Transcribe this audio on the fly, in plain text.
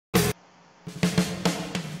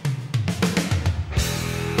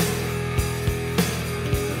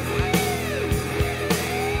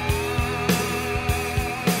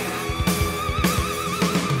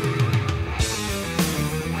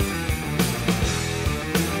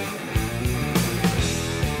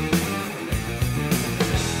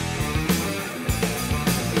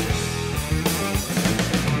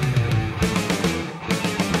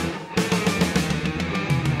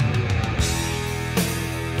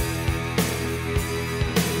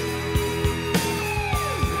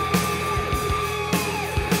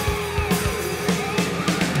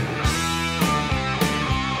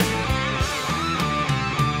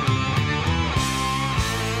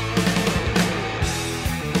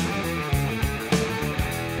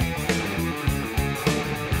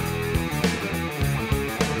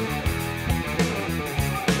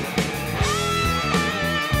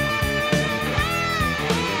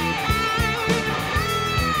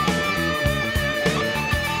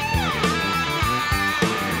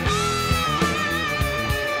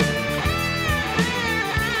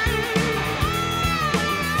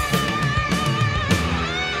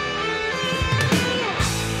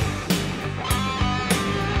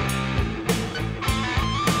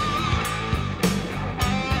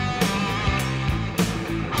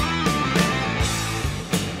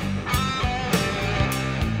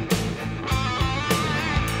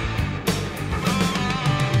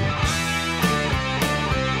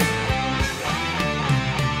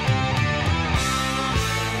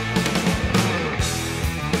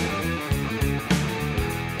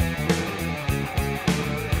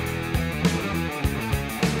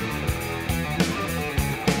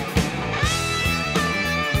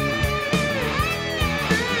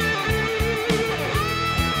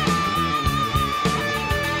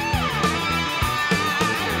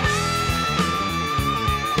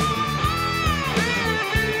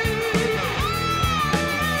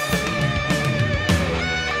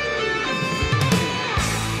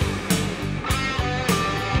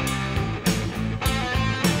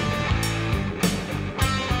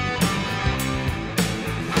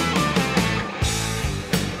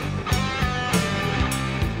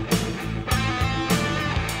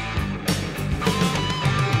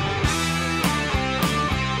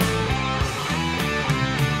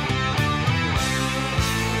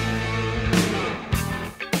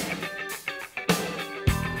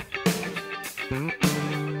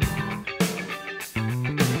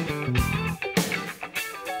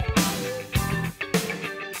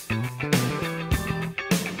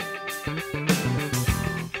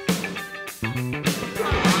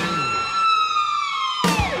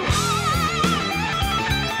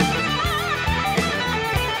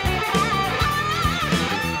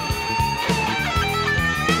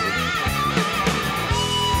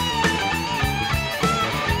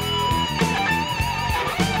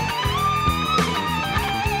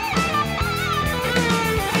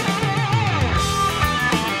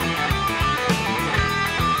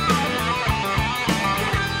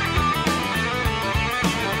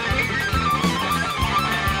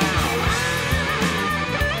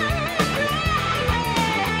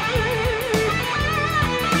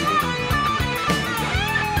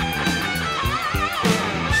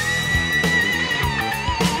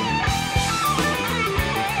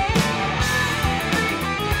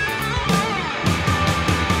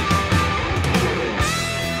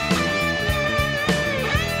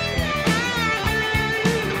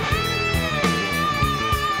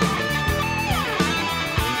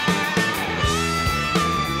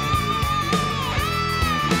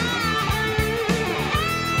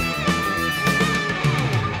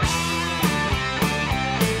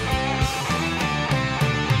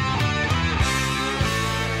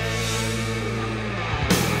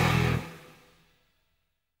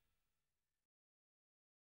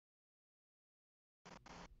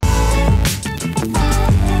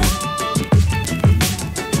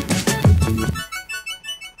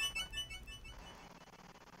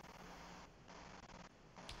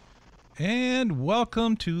And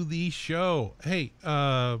welcome to the show. Hey,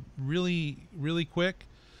 really quick.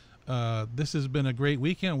 This has been a great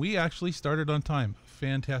weekend. We actually started on time.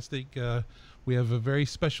 Fantastic. We have a very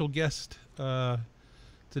special guest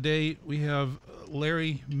today. We have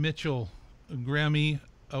Larry Mitchell, a Grammy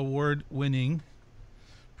Award winning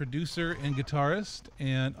producer and guitarist.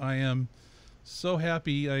 And I am so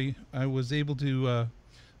happy I was able to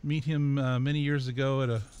meet him many years ago at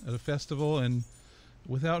a festival. And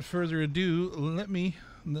without further ado, let me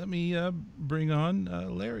bring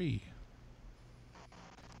on Larry.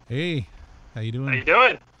 Hey, how you doing? How you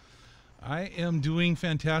doing? I am doing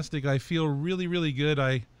fantastic. I feel really good.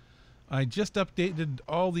 I just updated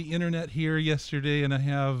all the internet here yesterday, and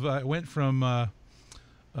I went from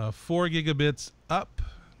 4 gigabits up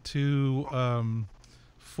to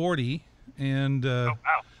 40, and oh,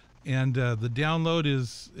 wow. And the download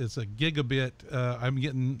is a gigabit. I'm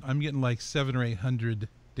getting like 700 or 800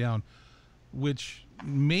 down, which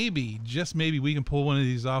just maybe we can pull one of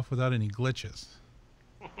these off without any glitches.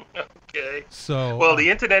 Okay. So well, the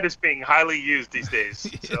internet is being highly used these days.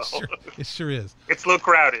 So. It sure is. It's a little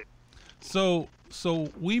crowded. So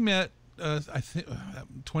we met I think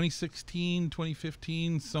 2016,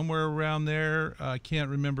 2015, somewhere around there. I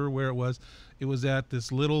can't remember where it was. It was at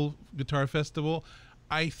this little guitar festival.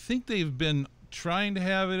 I think they've been trying to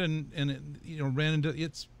have it, and it, ran into.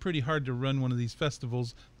 It's pretty hard to run one of these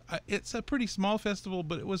festivals. It's a pretty small festival,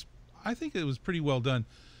 but I think it was pretty well done.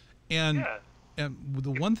 And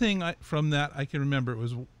the one thing from that I can remember, it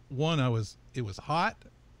was hot.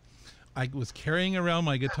 I was carrying around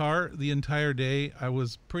my guitar the entire day. I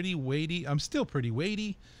was pretty weighty. I'm still pretty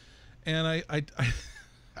weighty, and I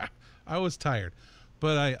was tired.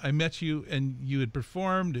 But I met you, and you had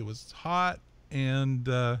performed. It was hot. And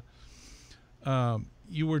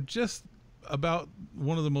you were just about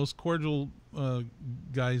one of the most cordial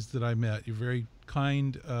guys that I met. You're very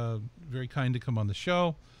kind to come on the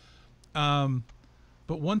show. But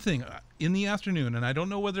one thing in the afternoon, and I don't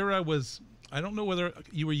know whether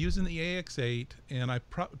you were using the AX8 and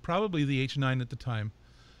probably the H9 at the time.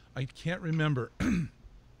 I can't remember.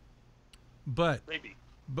 but maybe.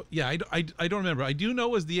 But yeah, I don't remember. I do know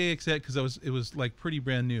it was the AX8 because it was like pretty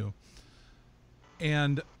brand new.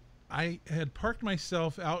 And I had parked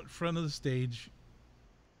myself out front of the stage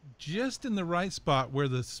just in the right spot where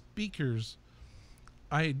the speakers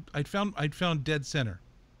I'd found dead center.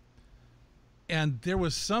 And there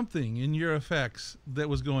was something in your effects that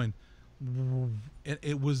was going,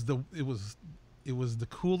 it was the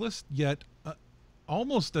coolest yet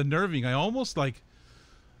almost unnerving. I almost like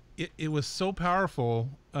it was so powerful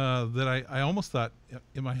that I almost thought,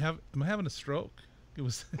 am I having a stroke? It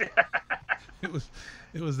was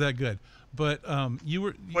it was that good. But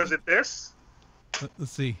was it this?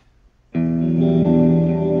 Let's see.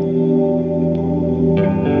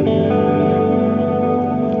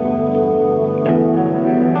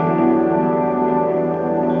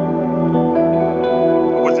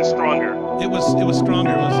 Was it stronger? It was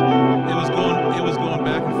stronger. It was going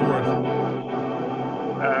back and forth.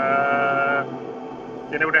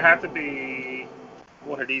 And it would have to be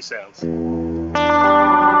one of these sounds. It's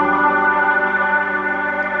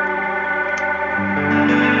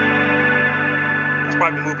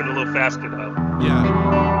probably moving a little faster though.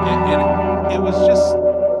 Yeah, it was just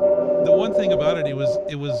the one thing about it. It was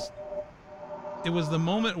the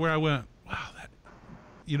moment where I went, wow, that,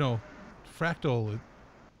 you know, fractal.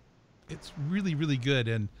 It's really, really good,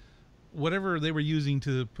 and whatever they were using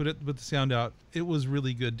to put the sound out, it was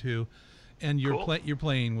really good too. And your Cool. your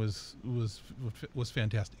playing was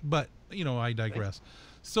fantastic. But you know, I digress.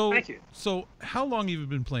 So Thank you. So how long have you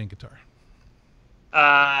been playing guitar?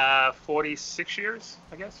 46 years,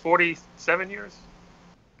 I guess. 47 years.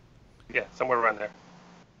 Yeah, somewhere around there.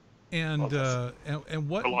 And For a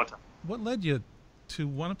long time. what led you to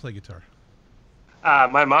want to play guitar?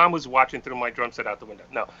 My mom was watching through my drum set out the window.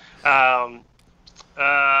 No. I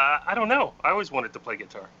don't know. I always wanted to play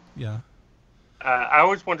guitar. Yeah. I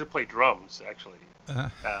always wanted to play drums, actually.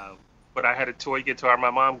 Uh-huh. But I had a toy guitar. My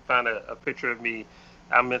mom found a picture of me.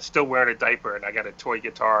 I'm still wearing a diaper, and I got a toy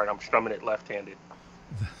guitar, and I'm strumming it left-handed.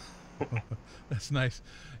 That's nice.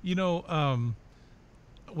 You know,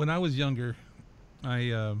 when I was younger,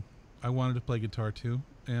 I wanted to play guitar too,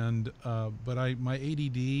 and but my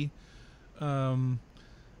ADD, I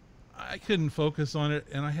couldn't focus on it,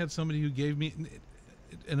 and I had somebody who gave me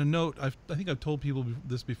in a note. I think I've told people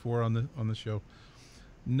this before on the show.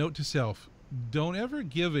 Note to self: don't ever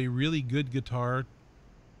give a really good guitar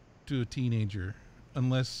to a teenager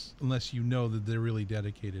unless you know that they're really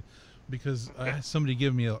dedicated. Because I had somebody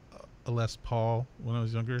give me a Les Paul when I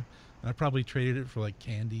was younger, and I probably traded it for like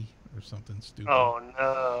candy or something stupid. Oh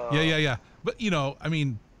no. Yeah. But you know, I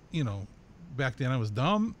mean, you know, back then I was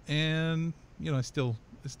dumb, and you know, it's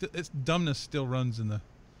dumbness still runs in the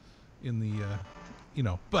you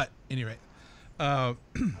know. But anyway,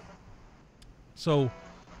 so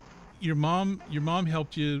your mom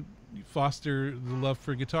helped you foster the love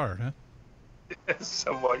for guitar, huh?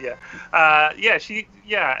 Somewhat, yeah. She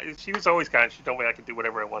was always kind. She told me I could do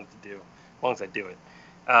whatever I wanted to do, as long as I do it.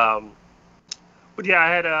 But yeah,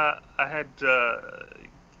 I had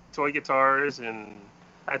toy guitars, and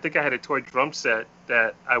I think I had a toy drum set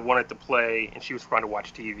that I wanted to play, and she was trying to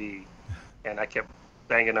watch TV, and I kept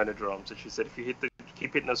banging on the drums, and she said, if you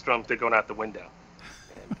keep hitting those drums, they're going out the window.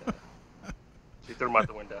 And she threw them out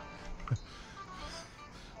the window.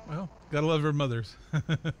 Well, gotta love her mothers.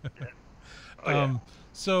 Yeah. Oh, yeah.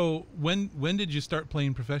 So when did you start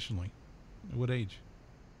playing professionally? At what age?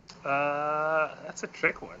 That's a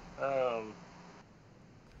trick one. You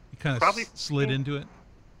kind of probably slid into it?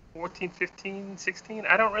 14, 15, 16.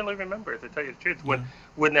 I don't really remember, to tell you the truth,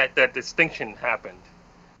 when that distinction happened.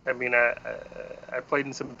 I mean, I played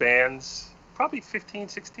in some bands, probably 15,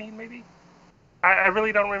 16 maybe. I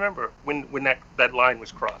really don't remember when that line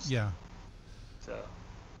was crossed. Yeah. So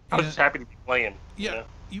I was just happy to be playing. Yeah. You know?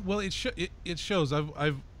 Well, it shows.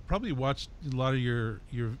 I've probably watched a lot of your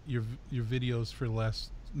videos for the last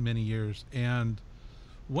many years, and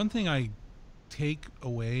one thing I take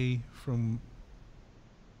away from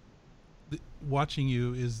watching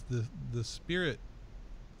you is the spirit,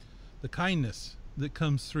 the kindness that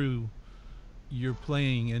comes through your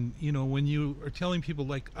playing. And you know, when you are telling people,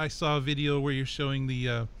 like I saw a video where you're showing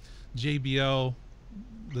the JBL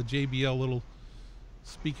little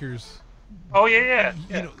speakers. Oh yeah.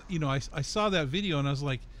 You know, I saw that video, and I was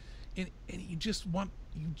like, and you just want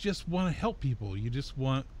to help people. You just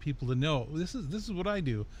want people to know this is what I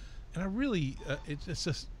do, and I really it's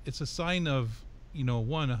a sign of, you know,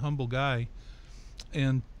 one, a humble guy,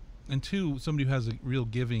 and two, somebody who has a real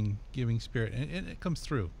giving spirit, and it comes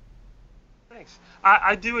through. Thanks.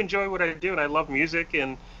 I do enjoy what I do, and I love music,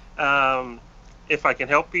 and if I can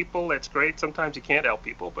help people, that's great. Sometimes you can't help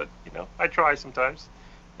people, but you know, I try sometimes.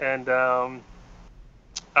 And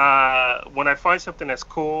when I find something that's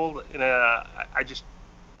cool, I just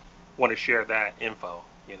want to share that info,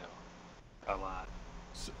 you know, a lot.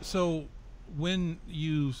 So when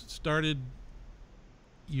you started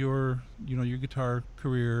your guitar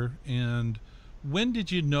career, and when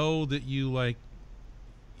did you know that you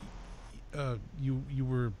you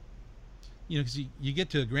were, you know, because you get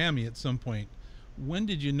to a Grammy at some point. When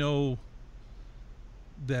did you know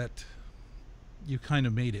that you kind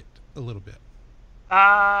of made it a little bit?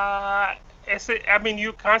 I mean,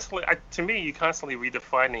 you're constantly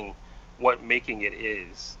redefining what making it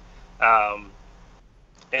is.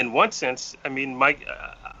 In one sense, I mean,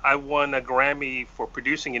 I won a Grammy for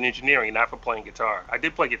producing and engineering, not for playing guitar. I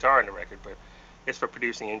did play guitar on the record, but it's for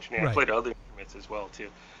producing and engineering. Right. I played other instruments as well too.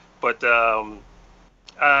 But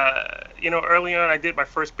you know, early on, I did my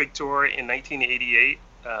first big tour in 1988.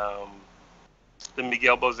 the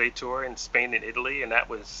Miguel Bosé tour in Spain and Italy, and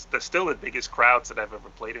that's still the biggest crowds that I've ever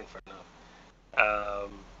played in front of.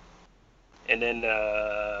 And then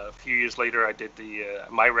a few years later, I did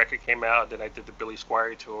my record came out. Then I did the Billy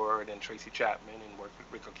Squier tour, and then Tracy Chapman, and worked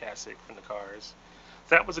with Rico Kasich from the Cars.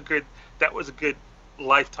 That was a good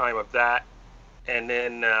lifetime of that. And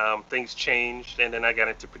then things changed, and then I got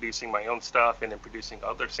into producing my own stuff, and then producing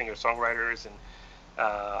other singer-songwriters. And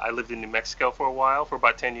I lived in New Mexico for a while, for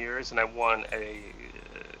about 10 years, and I won a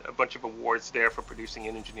bunch of awards there for producing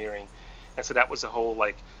and engineering. And so that was a whole,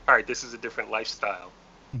 like, all right, this is a different lifestyle.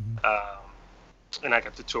 Mm-hmm. And I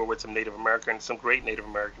got to tour with some great Native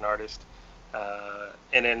American artists.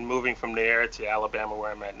 And then moving from there to Alabama,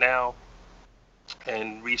 where I'm at now,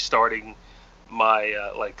 and restarting my,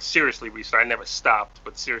 seriously restart. I never stopped,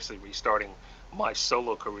 but seriously restarting my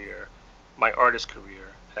solo career, my artist career,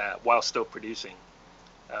 while still producing,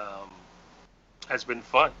 has been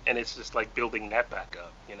fun. And it's just like building that back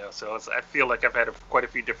up, So I feel like I've had quite a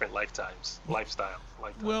few different lifetimes.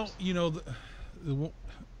 Well,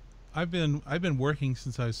 I've been working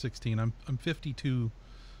since I was 16. I'm 52.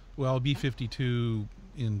 Well, I'll be 52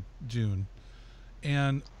 in June,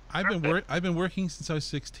 and I've been working since I was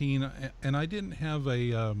 16, and I didn't have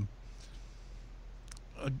a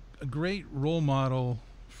great role model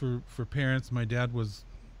for parents. My dad was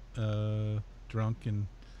drunk, and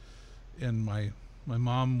my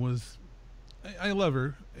mom was. I love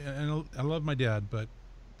her, and I love my dad, but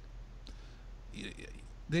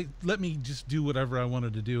they let me just do whatever I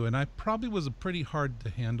wanted to do, and I probably was a pretty hard to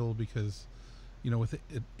handle because, with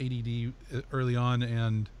ADD early on,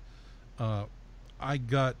 and I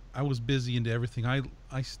was busy into everything. I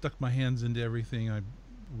stuck my hands into everything. I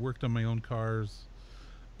worked on my own cars,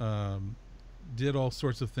 did all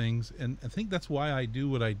sorts of things, and I think that's why I do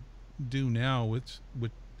what I do now, with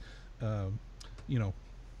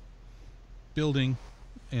building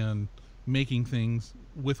and making things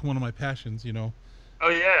with one of my passions. Oh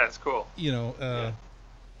yeah, it's cool.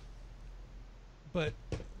 But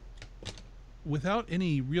without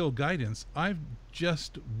any real guidance, I've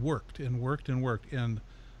just worked and worked and worked, and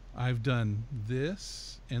I've done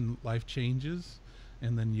this, and life changes,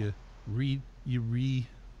 and then you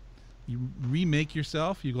remake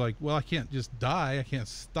yourself. You're like, well, I can't just die. I can't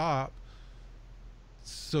stop.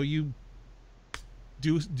 So you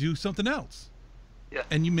do something else. Yeah.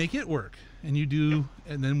 And you make it work, and you do,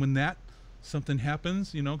 and then when that something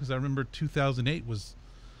happens, because I remember 2008 was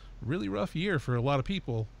a really rough year for a lot of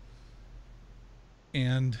people,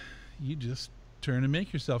 and you just turn and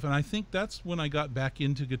make yourself. And I think that's when I got back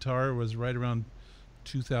into guitar, was right around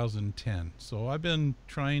 2010. So I've been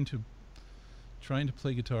trying to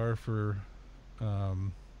play guitar for about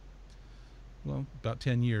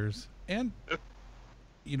 10 years. And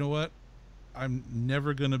you know what, I'm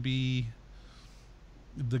never gonna be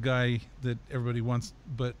the guy that everybody wants,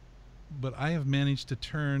 but I have managed to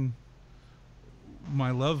turn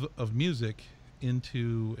my love of music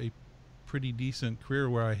into a pretty decent career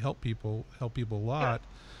where I help people a lot.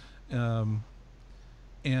 And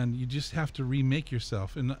you just have to remake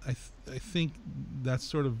yourself. And I think that's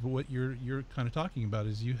sort of what you're kind of talking about,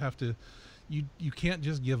 is you have to, you can't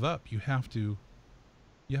just give up. You have to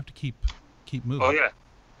keep moving. Oh yeah.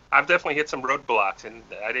 I've definitely hit some roadblocks, and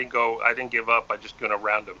I didn't give up. I just went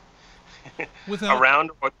around them.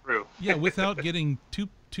 Around or through. Yeah, without getting too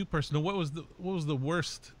personal. What was the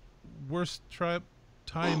worst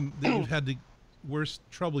time that you've had worst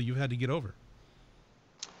trouble you've had to get over?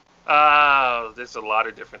 There's a lot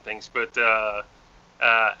of different things, but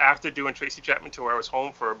after doing Tracy Chapman tour, I was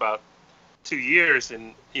home for about 2 years,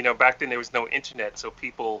 and back then there was no internet, so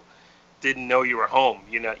people didn't know you were home.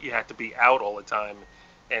 You had to be out all the time,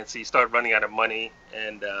 and so you start running out of money,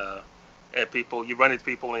 and you run into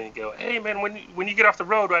people and you go, hey man, when you get off the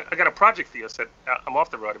road, I got a project for you. I said, I'm off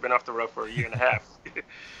the road. I've been off the road for a year and a half.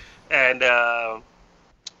 And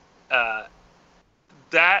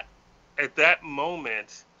at that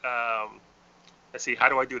moment, let's see, how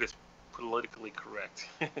do I do this politically correct?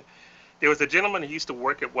 There was a gentleman who used to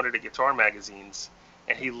work at one of the guitar magazines,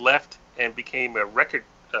 and he left and became a record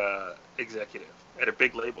executive at a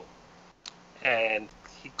big label. And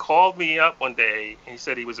he called me up one day, and he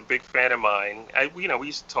said he was a big fan of mine. We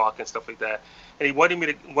used to talk and stuff like that. And he wanted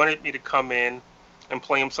me to come in and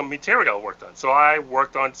play him some material I worked on. So I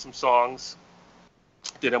worked on some songs,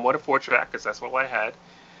 did him on a 4-track, because that's what I had.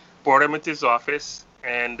 Brought him into his office,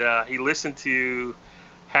 and he listened to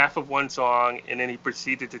half of one song, and then he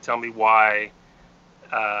proceeded to tell me why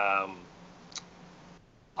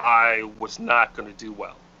I was not going to do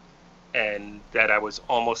well, and that I was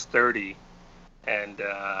almost 30, and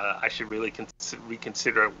I should really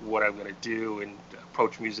reconsider what I'm going to do and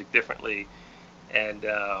approach music differently, and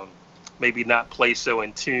maybe not play so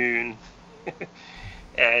in tune.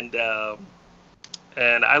 and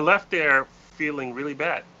and I left there feeling really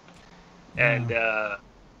bad. Yeah. And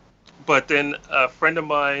but then a friend of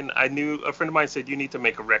mine, a friend of mine said, you need to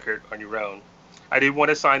make a record on your own. I didn't want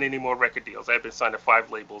to sign any more record deals. I had been signed to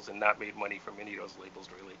 5 labels and not made money from any of those labels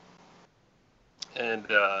really. And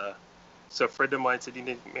so a friend of mine said, you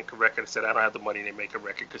need to make a record. I said, I don't have the money to make a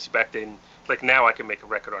record, because back then, like now, I can make a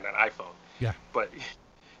record on an iPhone. Yeah. But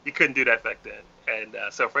you couldn't do that back then. And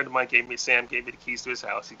so a friend of mine Sam gave me the keys to his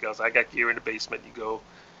house. He goes, I got gear in the basement. You go,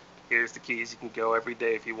 here's the keys. You can go every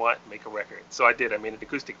day if you want, make a record. So I did. I made an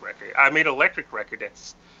acoustic record. I made an electric record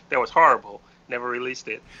that was horrible. Never released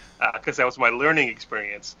it because that was my learning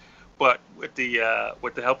experience. But with the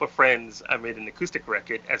help of friends, I made an acoustic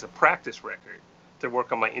record as a practice record to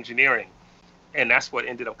work on my engineering. And that's what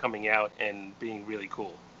ended up coming out and being really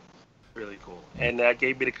cool. Really cool. And that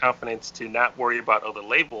gave me the confidence to not worry about other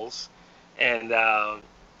labels. And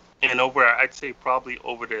over, I'd say probably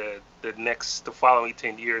over the following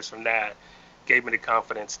 10 years from that, gave me the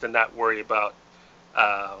confidence to not worry about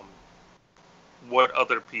what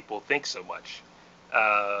other people think so much.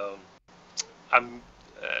 I'm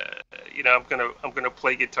gonna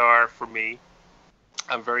play guitar for me.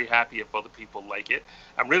 I'm very happy if other people like it.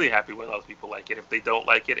 I'm really happy when other people like it. If they don't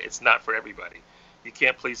like it, it's not for everybody. You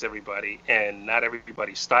can't please everybody, and not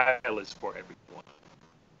everybody's style is for everyone.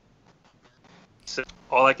 So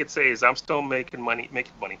all I could say is I'm still making money.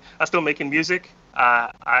 I'm still making music.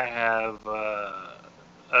 I have a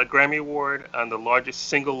Grammy Award. I'm the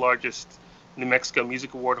single largest New Mexico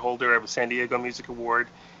Music Award holder. I have a San Diego Music Award,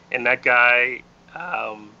 and that guy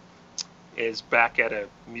is back at a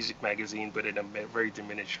music magazine, but in a very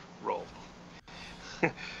diminished role.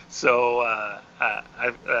 So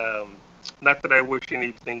I've not that I wish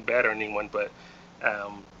anything bad on anyone, but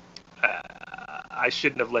I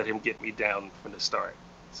shouldn't have let him get me down from the start.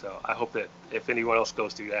 So I hope that if anyone else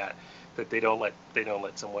goes through that they don't let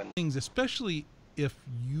someone. Things, especially if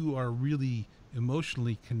you are really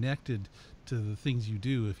emotionally connected to the things you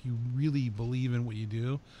do, if you really believe in what you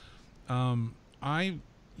do.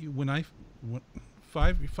 When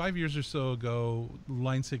 5 years or so ago,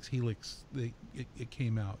 Line 6 Helix, it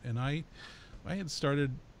came out, and I had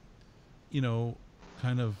started,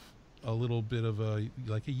 kind of a little bit of a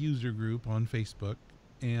user group on Facebook,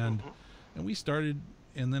 and we started,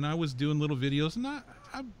 and then I was doing little videos, and I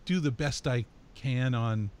do the best I can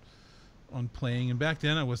on playing, and back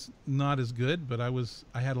then I was not as good, but I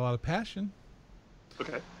had a lot of passion.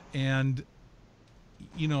 Okay. And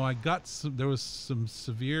there was some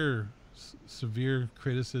severe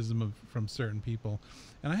criticism from certain people,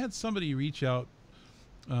 and I had somebody reach out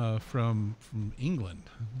from England.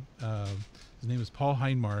 His name is Paul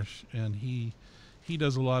Hindmarsh, and he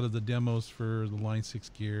does a lot of the demos for the Line 6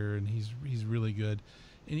 gear, and he's really good.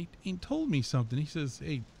 And he told me something. He says,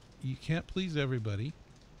 "Hey, you can't please everybody,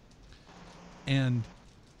 and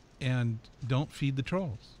don't feed the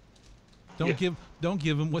trolls. Don't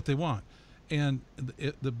give them what they want." And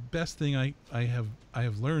the best thing I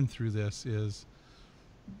have learned through this is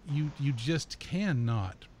you just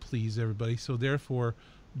cannot please everybody. So therefore,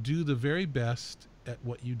 do the very best at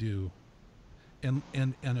what you do, and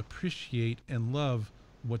appreciate and love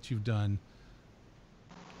what you've done.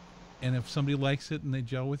 And if somebody likes it and they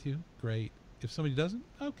gel with you, great. If somebody doesn't,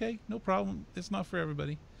 okay, no problem. It's not for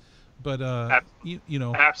everybody. But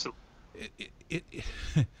Absolutely. It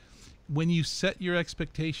when you set your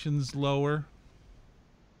expectations lower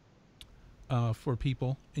for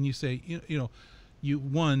people, and you say,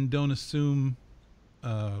 don't assume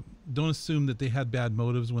that they had bad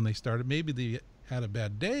motives when they started. Maybe they had a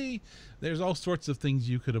bad day. There's all sorts of things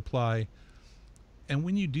you could apply. And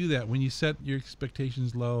when you do that, when you set your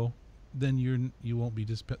expectations low, then you won't be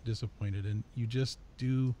disappointed, and you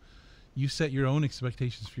set your own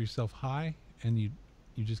expectations for yourself high, and you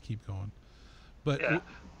just keep going. But yeah.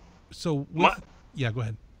 So yeah, go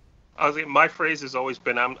ahead. My phrase has always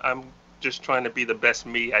been, I'm just trying to be the best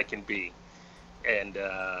me I can be, and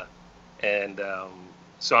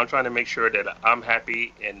so I'm trying to make sure that I'm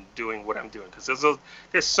happy in doing what I'm doing, because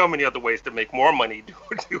there's so many other ways to make more money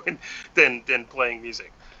doing than playing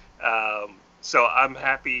music. So I'm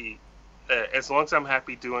happy, as long as I'm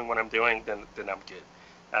happy doing what I'm doing, then I'm good.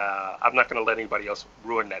 I'm not going to let anybody else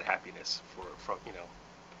ruin that happiness from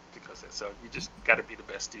because so you just got to be the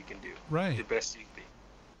best you can do. Right. The best you can be.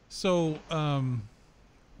 So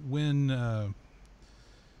when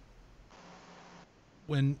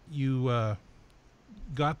you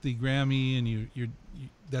got the Grammy, and you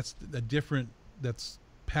that's a different that's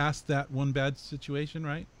past that one bad situation,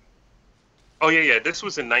 right? Oh yeah. This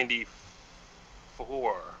was in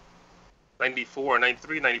 94, 94,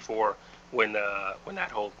 93, 94 when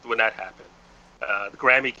that happened. The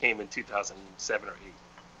Grammy came in 2007 or 8.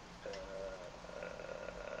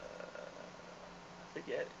 I think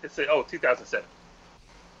yeah, 2007.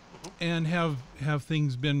 And have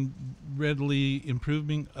things been readily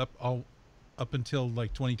improving up until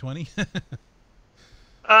like 2020?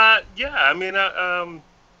 Yeah, I mean,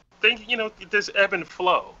 think there's ebb and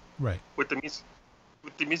flow Right. with the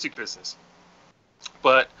music business,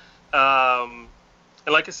 but and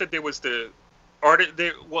like I said, there was the art.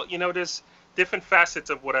 There, well, there's different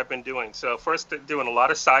facets of what I've been doing. So first, doing a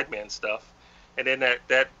lot of sideman stuff, and then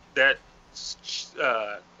that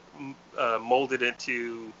uh, molded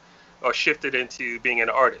into or shifted into being an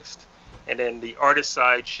artist, and then the artist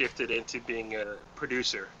side shifted into being a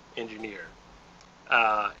producer, engineer.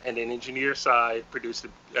 And then engineer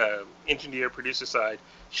producer side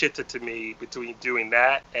shifted to me between doing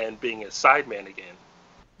that and being a sideman again,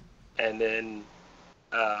 and then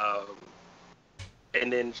um,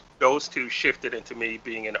 those two shifted into me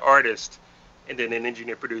being an artist, and then an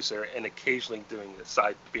engineer producer, and occasionally being a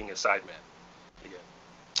sideman again.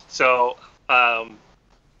 So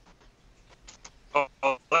all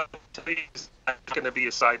I'm telling you is I'm going to be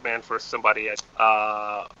a sideman for somebody else,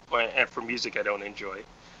 and for music I don't enjoy.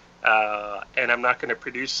 And I'm not going to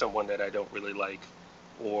produce someone that I don't really like,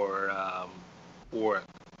 or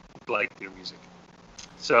like their music.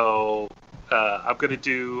 So I'm going to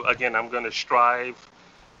do again. I'm going to strive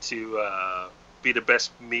to be the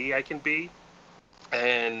best me I can be,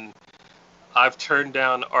 and I've turned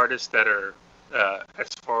down artists that are as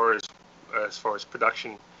far as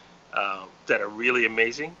production, that are really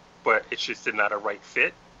amazing, but it's just not a right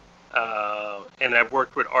fit. And I've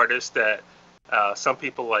worked with artists that some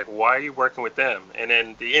people like, why are you working with them? And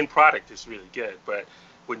then the end product is really good, but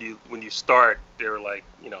when you start, they're like,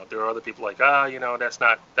 there are other people like,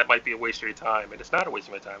 that might be a waste of your time, and it's not a waste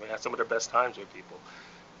of my time. I have some of the best times with people,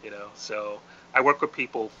 So I work with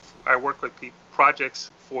people. I work with projects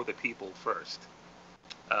for the people first.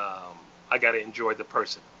 I got to enjoy the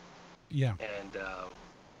person, Yeah. and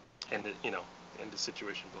and the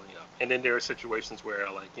situation building up. And then there are situations where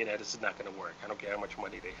like, this is not going to work. I don't care how much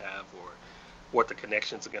money they have or what the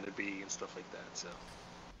connections are going to be and stuff like that. So.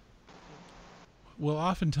 Well,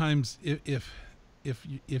 oftentimes, if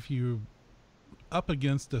you're up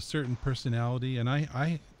against a certain personality, and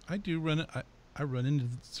I do I run into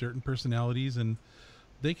certain personalities, and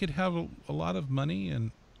they could have a lot of money,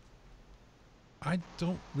 and I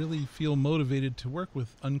don't really feel motivated to work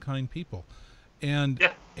with unkind people. And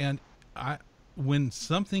Yeah. and I when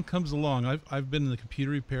something comes along, I've been in the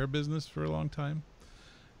computer repair business for a long time,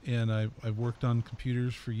 and I've worked on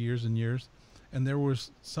computers for years and years, and there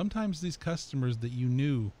was sometimes these customers that you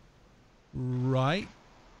knew right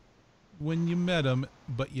when you met them,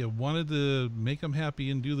 but you wanted to make them happy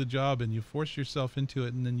and do the job, and you force yourself into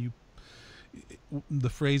it, and then the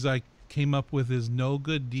phrase I came up with is no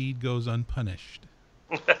good deed goes unpunished.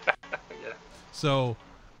 Yeah. So,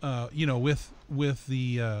 with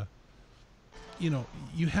the,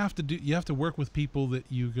 you have to work with people that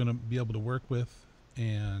you're going to be able to work with.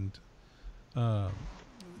 And,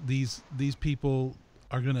 these people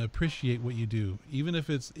are going to appreciate what you do. Even if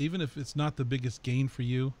it's not the biggest gain for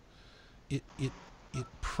you, it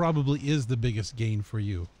probably is the biggest gain for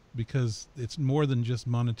you, because it's more than just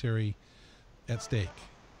monetary at stake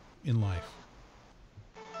in life.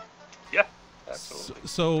 Yeah. Absolutely.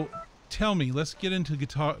 So tell me, let's get into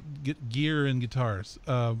gear and guitars.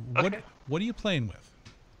 Okay. What are you playing with?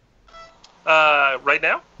 Right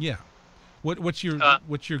now? Yeah. What's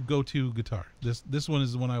your go-to guitar? This one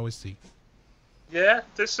is the one I always see. Yeah.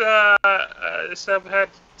 This I've had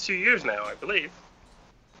 2 years now, I believe.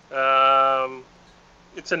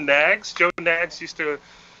 It's a Nags. Joe Nags used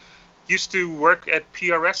to work at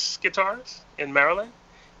PRS Guitars in Maryland,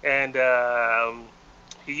 and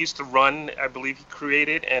he used to run. I believe he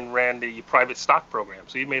created and ran the private stock program.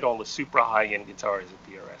 So he made all the super high-end guitars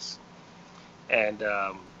at PRS, and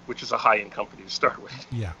which is a high-end company to start with.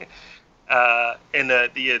 Yeah. And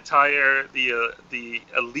the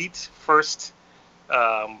elite first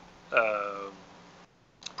um, uh,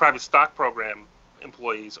 private stock program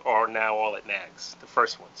employees are now all at Nags, the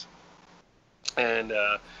first ones. And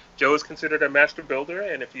Joe is considered a master builder,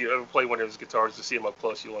 and if you ever play one of his guitars to see him up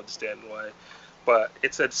close, you'll understand why. But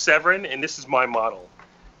it's a Severin, and this is my model.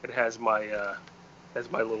 It has my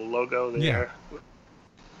little logo there.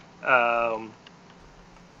 Yeah.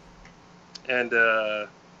 And the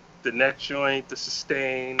neck joint, the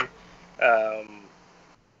sustain,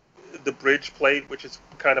 the bridge plate, which is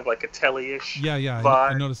kind of like a telly-ish Yeah, yeah, I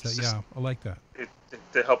vibe. noticed that. Yeah, I like that.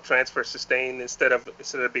 To help transfer sustain instead of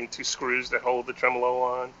being two screws that hold the tremolo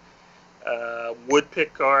on. Wood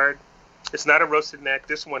pick guard. It's not a roasted neck.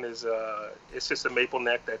 This one is it's just a maple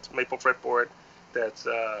neck, that's maple fretboard, that's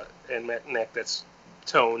and neck that's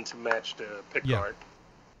toned to match the pick guard.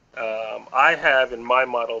 I have in my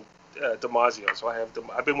model Damasio, so I've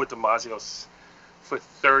been with Damasios for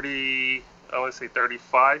 30, I want to say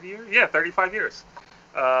 35 years. Yeah, 35 years.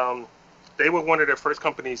 They were one of the first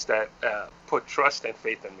companies that put trust and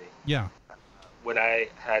faith in me. Yeah. When I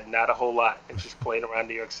had not a whole lot and just playing around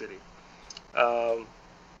New York City.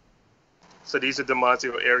 So these are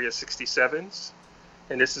Damasio Area 67s,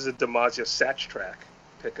 and this is a Damasio Satch Track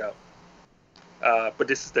pickup. But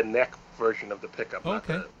this is the neck version of the pickup, not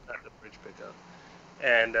the bridge pickup.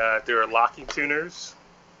 And there are locking tuners,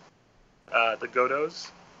 the Godos,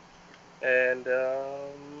 and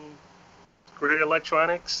great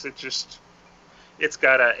electronics. It's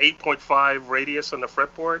got a 8.5 radius on the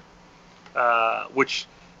fretboard, which,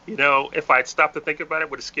 you know, if I'd stopped to think about it,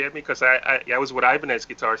 would have scared me, because I was with Ibanez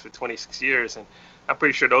guitars for 26 years, and I'm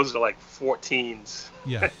pretty sure those are like 14s.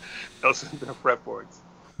 Yeah. Those are the fretboards.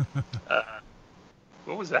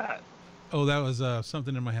 What was that? Oh, that was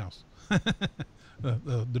something in my house.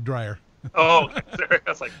 the dryer. Oh, sorry. I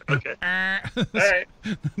was like, okay. All right.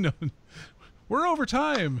 No, we're over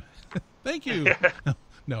time. Thank you.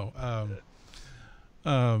 No.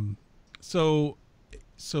 So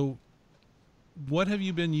what have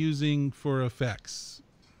you been using for effects?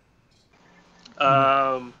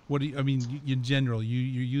 What do you, I mean, in general,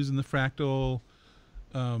 you're using the Fractal.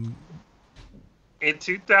 In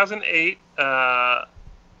 2008, I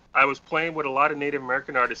was playing with a lot of Native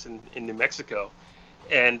American artists in New Mexico,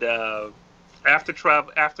 and after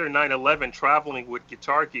 9/11, traveling with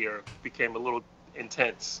guitar gear became a little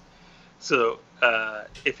intense. So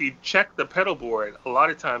if you check the pedal board, a lot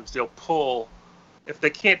of times they'll pull, if they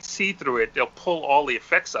can't see through it, they'll pull all the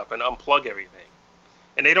effects up and unplug everything,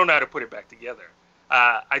 and they don't know how to put it back together.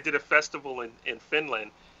 I did a festival in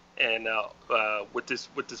Finland, and with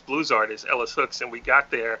this blues artist Ellis Hooks, and we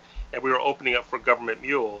got there and we were opening up for Government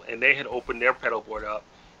Mule, and they had opened their pedal board up,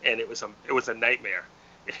 and it was a nightmare.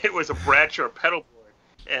 It was a Bradshaw pedal board,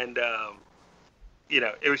 and you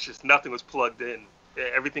know, it was just, nothing was plugged in.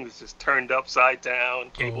 Everything was just turned upside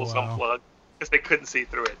down, cables unplugged, because they couldn't see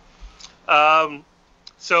through it.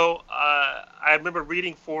 So I remember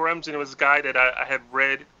reading forums, and it was a guy that I had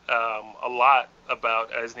read a lot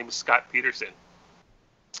about. His name was Scott Peterson,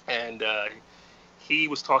 and he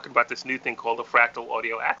was talking about this new thing called the Fractal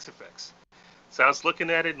Audio Axe-Fx. So I was looking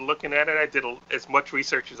at it. I did as much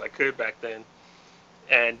research as I could back then,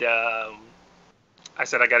 and I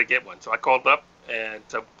said I got to get one. So I called up and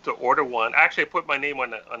to order one. Actually, I put my name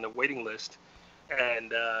on the waiting list,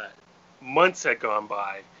 and months had gone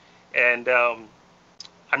by, and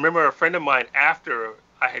I remember a friend of mine, after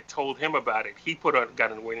I had told him about it, he got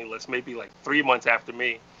on the waiting list maybe like 3 months after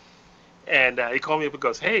me, and he called me up and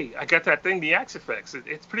goes, "Hey, I got that thing, the ACCESORIES.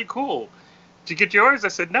 It's pretty cool. Did you get yours?" I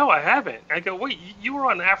said, "No, I haven't." I go, "Wait, you were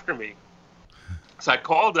on after me." So I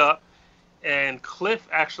called up, and Cliff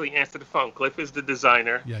actually answered the phone. Cliff is the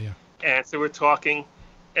designer. Yeah. And so we're talking,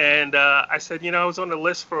 and I said, you know, I was on the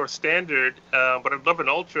list for a standard, but I'd love an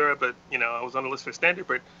ultra, but, you know, I was on the list for standard,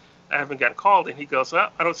 but I haven't gotten called. And he goes,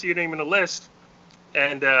 "Well, I don't see your name in the list."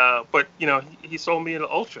 And but, you know, he sold me an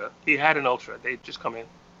ultra. He had an ultra. They'd just come in,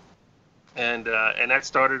 and that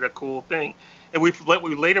started a cool thing. And what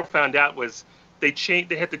we later found out was they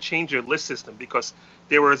had to change their list system, because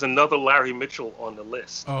there was another Larry Mitchell on the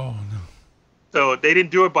list. Oh no. So they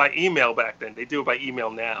didn't do it by email back then. They do it by email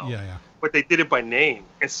now. Yeah. But they did it by name.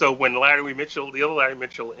 And so when Larry Mitchell, the other Larry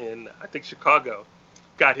Mitchell in, I think, Chicago,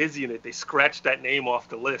 got his unit, they scratched that name off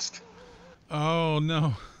the list. Oh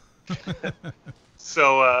no.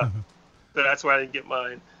 So that's why I didn't get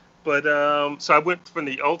mine. But so I went from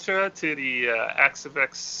the Ultra to the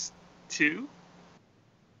ACCESORIES 2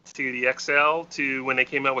 to the XL to when they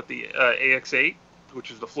came out with the AX8, which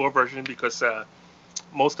is the floor version, because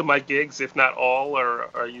most of my gigs, if not all,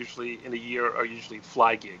 are usually in a year, are usually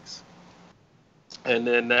fly gigs. And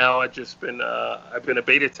then now I've been a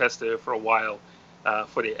beta tester for a while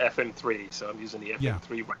for the FM3, so I'm using the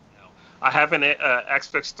FM3 right now. I have an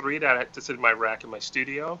ACCESORIES 3 that I sit in my rack in my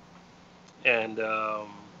studio, and I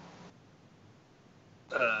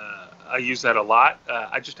use that a lot.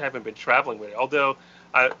 I just haven't been traveling with it. Although,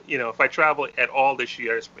 if I travel at all this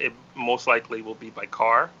year, it most likely will be by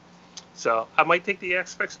car. So I might take the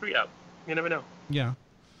ACCESORIES 3 out. You never know. Yeah,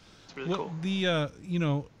 it's really cool. The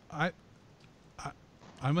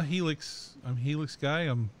I'm a Helix. I'm a Helix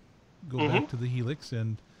guy. go Mm-hmm. back to the Helix,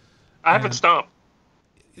 and I have it stomped.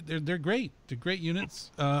 they're great. They're great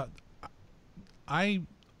units. I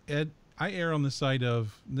I err on the side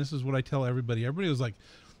of, and this is what I tell everybody. Everybody was like,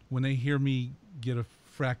 when they hear me get a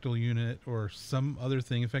fractal unit or some other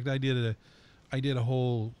thing. In fact, I did a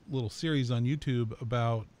whole little series on YouTube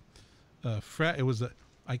about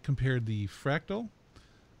I compared the fractal.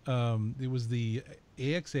 It was the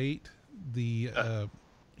AX8, the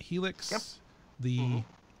Helix, Yep. the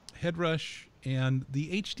Headrush, and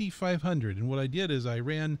the HD 500. And what I did is I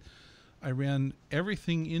ran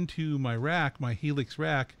everything into my rack, my Helix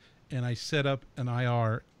rack, and I set up an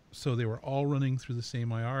IR so they were all running through the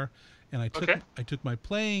same IR. And I took my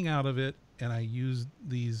playing out of it, and I used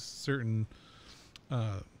these certain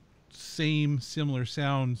similar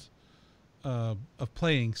sounds of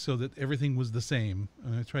playing so that everything was the same.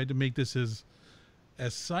 And I tried to make this as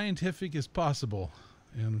scientific as possible.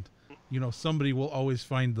 And somebody will always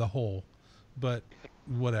find the hole, but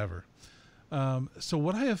whatever. So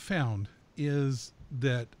what I have found is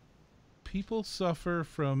that people suffer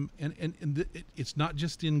from, it's not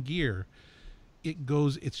just in gear.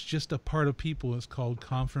 It's just a part of people. It's called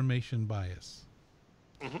confirmation bias.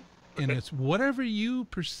 Mm-hmm. And it's whatever you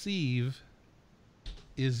perceive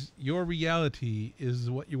is your reality is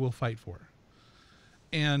what you will fight for.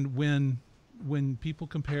 And when people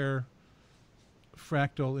compare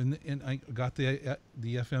fractal, and I got the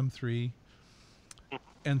FM3,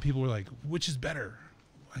 and people were like, which is better?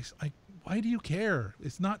 Why do you care?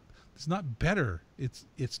 It's not better.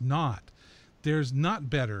 It's not. There's not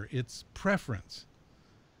better. It's preference.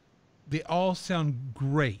 They all sound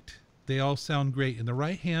great. In the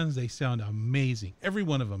right hands, they sound amazing. Every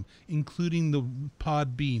one of them, including the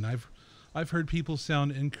Pod Bean. I've heard people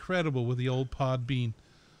sound incredible with the old Pod Bean.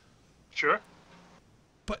 Sure.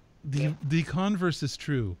 But the converse is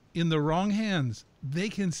true. In the wrong hands, they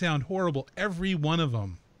can sound horrible. Every one of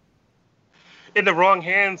them. In the wrong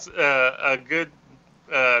hands, a good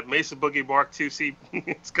Mesa Boogie Mark IIc,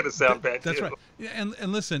 it's going to sound bad that's too. Right.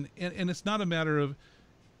 And listen, and it's not a matter of,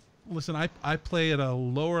 listen, I play at a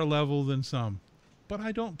lower level than some, but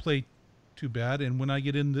I don't play too bad. And when I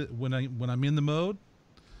get into, when I'm in the mode,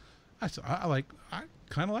 I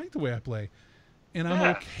kind of like the way I play, and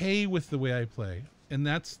I'm okay with the way I play. And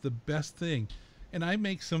that's the best thing. And I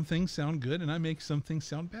make some things sound good, and I make some things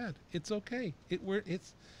sound bad. It's okay.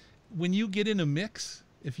 It's when you get in a mix,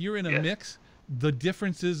 if you're in a mix, the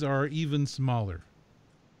differences are even smaller.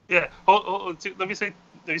 Yeah. Let me say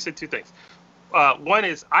two things. One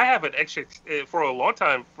is I have an extra for a long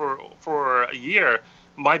time, for a year.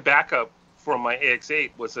 My backup for my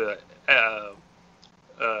AX8 was a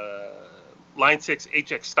Line 6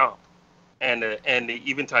 HX Stomp and the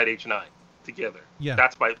Eventide H9 together. Yeah.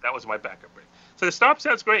 That was my backup rig. So the Stomp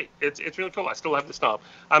sounds great. It's really cool. I still have the Stomp.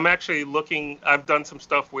 I'm actually looking. I've done some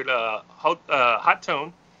stuff with Hot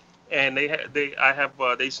Tone, and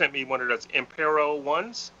they sent me one of those Impero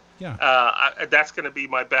ones. Yeah. That's going to be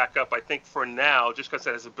my backup, I think, for now, just because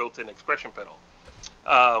it has a built-in expression pedal.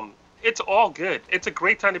 It's all good. It's a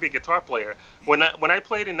great time to be a guitar player. When I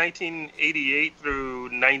played in 1988 through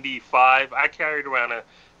 95, I carried around a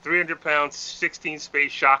 300-pound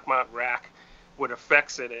 16-space shock mount rack with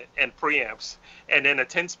effects in it and preamps, and then a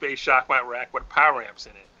 10-space shock mount rack with power amps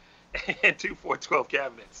in it, and 2 412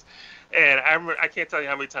 cabinets. And I can't tell you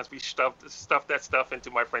how many times we stuffed that stuff into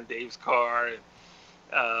my friend Dave's car. And,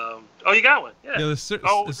 oh, you got one? Yeah. It's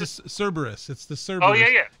the Cerberus. It's the Cerberus. Oh,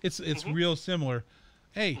 yeah. It's real similar.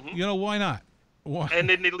 Hey, why not? Why? And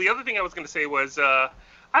then the other thing I was going to say was, I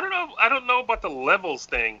don't know about the levels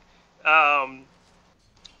thing.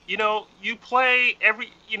 You play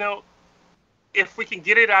if we can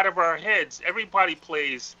get it out of our heads, everybody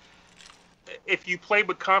plays. If you play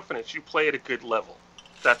with confidence, you play at a good level.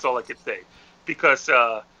 That's all I could say. Because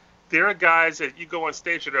there are guys that you go on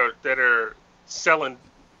stage that are selling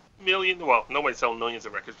millions. Well, nobody's selling millions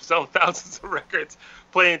of records, but selling thousands of records,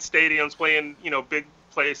 playing stadiums, playing big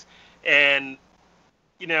place, and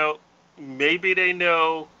maybe they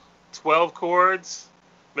know 12 chords,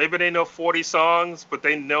 maybe they know 40 songs, but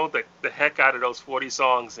they know the heck out of those 40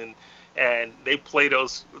 songs, and they play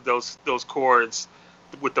those chords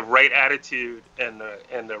with the right attitude and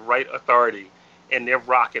the right authority, and they're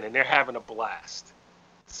rocking and they're having a blast.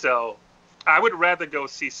 So I would rather go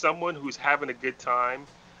see someone who's having a good time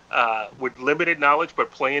with limited knowledge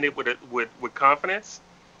but playing it with confidence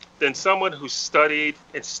than someone who's studied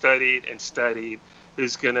and studied and studied,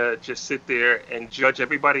 who's gonna just sit there and judge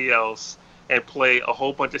everybody else and play a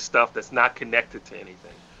whole bunch of stuff that's not connected to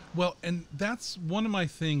anything. Well, and that's one of my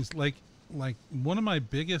things. Like one of my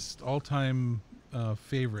biggest all-time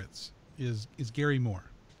favorites is Gary Moore.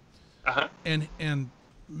 Uh-huh. And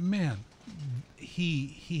man,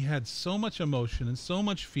 he had so much emotion and so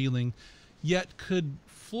much feeling, yet could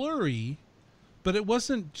flurry, but it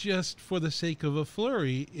wasn't just for the sake of a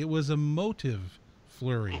flurry. It was a motive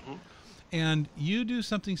flurry. Mm-hmm. And you do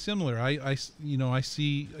something similar. I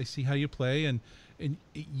see how you play, and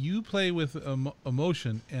you play with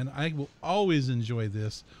emotion, and I will always enjoy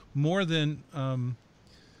this more than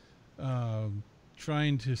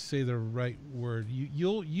trying to say the right word.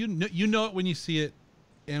 You know it when you see it,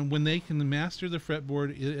 and when they can master the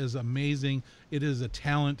fretboard, it is amazing. It is a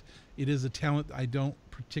talent. It is a talent I don't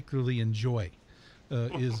particularly enjoy.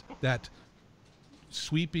 Is that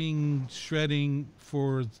sweeping, shredding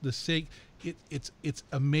for the sake? It's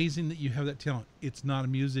amazing that you have that talent. It's not a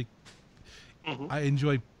music. Mm-hmm. I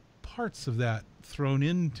enjoy parts of that thrown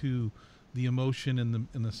into the emotion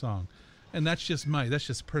in the song, and that's just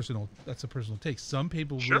personal. That's a personal take. Some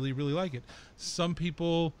people Sure. really like it. Some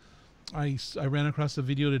people, I ran across a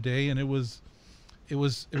video today, and it was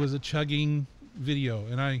a chugging video,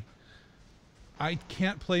 and I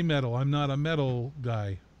can't play metal. I'm not a metal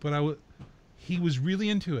guy, but he was really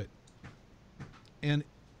into it, and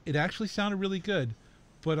it actually sounded really good.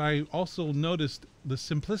 But I also noticed the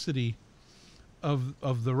simplicity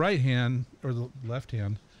of the right hand or the left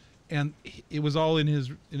hand, and it was all in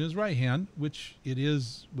his right hand, which it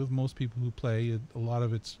is with most people who play. A lot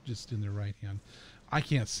of it's just in their right hand. I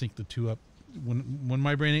can't sync the two up. When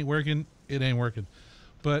my brain ain't working, it ain't working.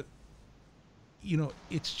 But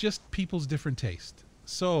it's just people's different taste.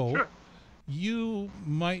 So Sure. you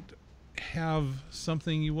might have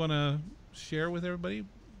something you want to share with everybody.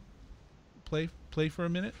 Play for a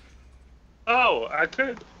minute. Oh, I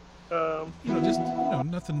could. Just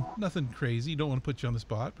nothing crazy. Don't want to put you on the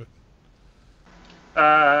spot, but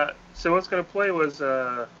So what's gonna play was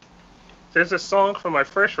there's a song from my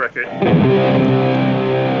first record.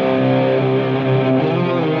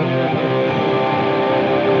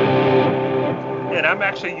 And I'm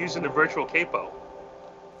actually using the virtual capo.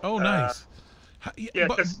 oh, nice. Yeah,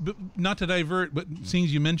 but not to divert, but seeing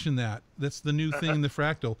as you mentioned that's the new thing, the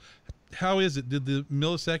fractal. How is it? Did the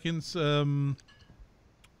milliseconds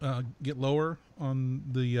get lower on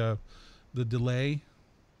the delay?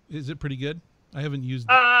 Is it pretty good? I haven't used.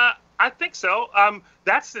 I think so.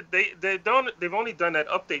 They've only done that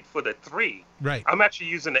update for the 3. Right. I'm actually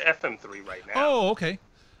using the FM3 right now. Oh, okay.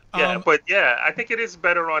 Yeah, but I think it is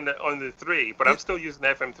better on the 3, but I'm still using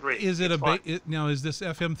FM3. Is it now? Is this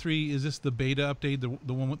FM3? Is this the beta update?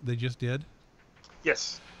 The one they just did?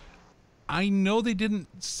 Yes. I know they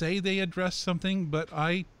didn't say they addressed something, but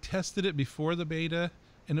I tested it before the beta,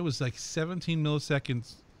 and it was like 17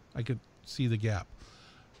 milliseconds. I could see the gap.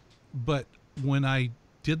 But when I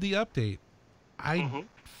did the update,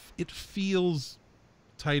 it feels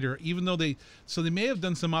tighter, even though they may have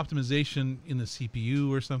done some optimization in the CPU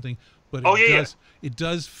or something, but it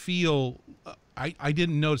does feel. I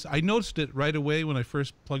didn't notice. I noticed it right away when I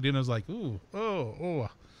first plugged in. I was like, oh.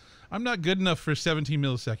 I'm not good enough for 17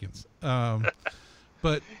 milliseconds.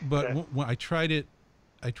 But when I tried it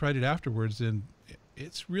afterwards, and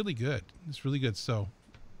it's really good. It's really good. So.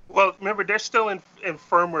 Well, remember, they're still in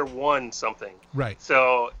firmware 1 something. Right.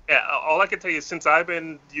 So all I can tell you is, since I've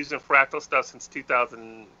been using fractal stuff since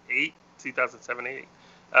 2008, 2007, 8,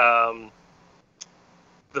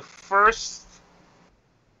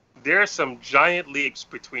 there are some giant leaps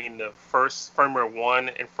between the first firmware 1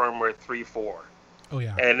 and firmware 3, 4. Oh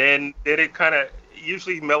yeah. And then it kind of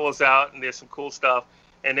usually mellows out, and there's some cool stuff.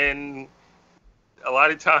 And then a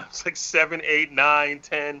lot of times, like 7, 8, 9,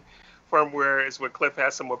 10 firmware is where Cliff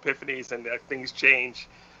has some epiphanies and things change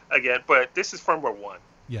again. But this is firmware 1.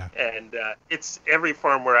 Yeah. And it's every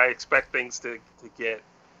firmware I expect things to get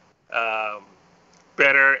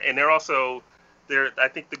better. And I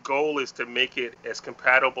think the goal is to make it as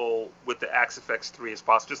compatible with the ACCESORIES 3 as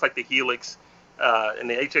possible, just like the Helix. And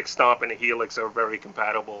the HX Stomp and the Helix are very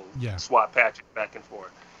compatible. Yeah. Swap patches back and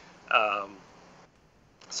forth.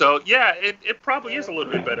 So yeah, it probably is a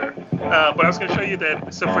little bit better. But I was going to show you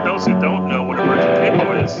that. So for those who don't know what a virtual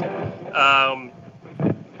capo is,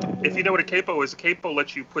 if you know what a capo is, a capo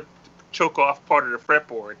lets you choke off part of the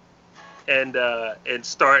fretboard, and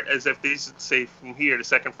start as if these, say, from here, the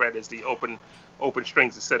 2nd fret is the open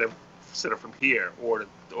strings instead of from here, or the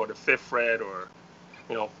 5th fret, or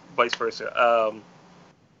vice versa.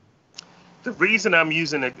 The reason I'm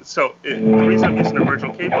using a virtual capo,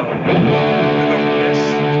 I'm gonna go from this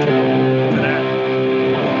to that,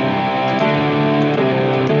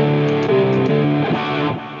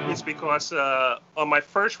 is because on my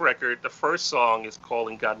first record, the first song is called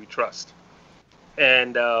 "In God We Trust,"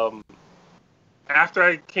 and after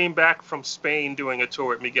I came back from Spain doing a tour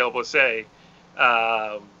with Miguel Bosé,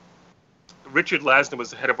 Richard Lasner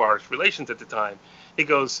was the head of artist relations at the time. He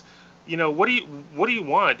goes, what do you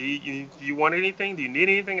want? Do you want anything? Do you need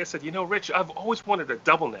anything? I said, Rich, I've always wanted a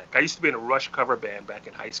double neck. I used to be in a Rush cover band back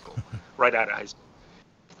in high school, right out of high school.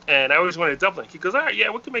 And I always wanted a double neck. He goes, all right, yeah,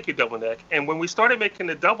 we can make you a double neck. And when we started making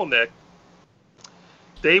the double neck,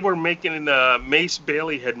 they were making, Mace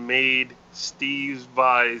Bailey had made Steve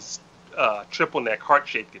Vai's triple neck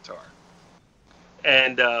heart-shaped guitar.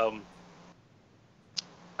 And I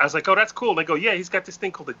was like, oh, that's cool. And they go, yeah, he's got this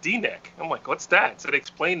thing called a D-neck. I'm like, what's that? So they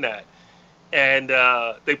explained that. And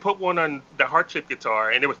they put one on the heart-shaped guitar,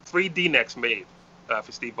 and there were 3 D-necks made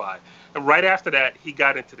for Steve Vai. And right after that, he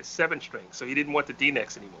got into the 7-string, so he didn't want the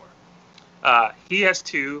D-necks anymore. He has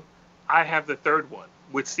 2. I have the 3rd one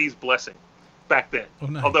with Steve's blessing back then. Oh,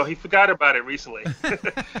 nice. Although he forgot about it recently.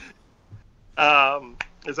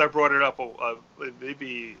 As I brought it up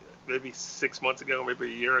maybe 6 months ago, maybe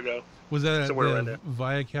a year ago. Was that somewhere at the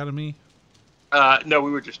Vi Academy? No,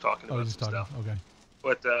 we were just talking about some stuff. Okay.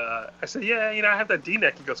 But I said, yeah, I have that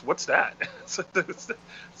D-neck. He goes, what's that? So it's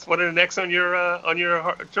one of the necks on your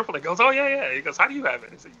triple neck. He goes, oh, yeah. He goes, how do you have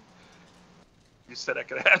it? I said, you said I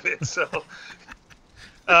could have it. So,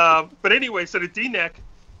 but anyway, so the D-neck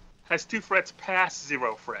has 2 frets past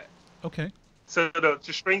 0 fret. Okay. So the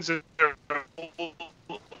strings are,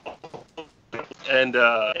 and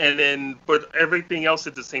then, but everything else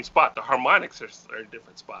is the same spot. The harmonics are a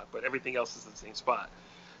different spot, but everything else is the same spot.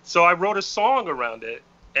 So I wrote a song around it,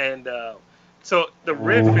 and so the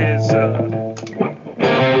riff is.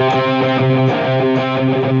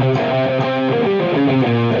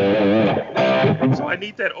 So I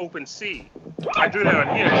need that open C. I do that on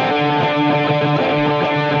here.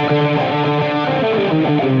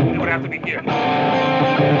 It would have to be here.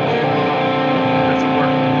 Doesn't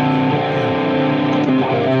work.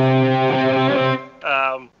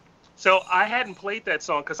 So I hadn't played that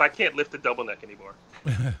song because I can't lift the double neck anymore.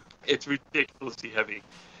 It's ridiculously heavy.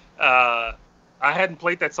 I hadn't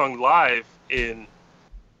played that song live in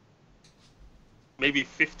maybe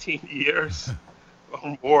 15 years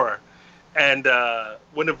or more. And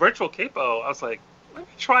when the virtual capo, I was like, let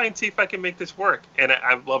me try and see if I can make this work. And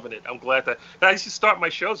I'm loving it. I'm glad that I used to start my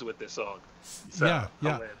shows with this song. So, yeah.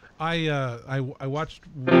 I watched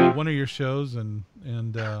one of your shows and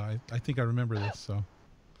I think I remember this. So.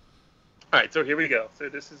 All right, so here we go. So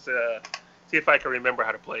this is see if I can remember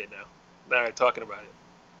how to play it now. Now I'm talking about it.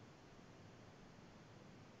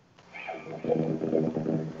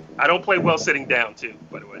 I don't play well sitting down too,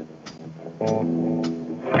 by the way.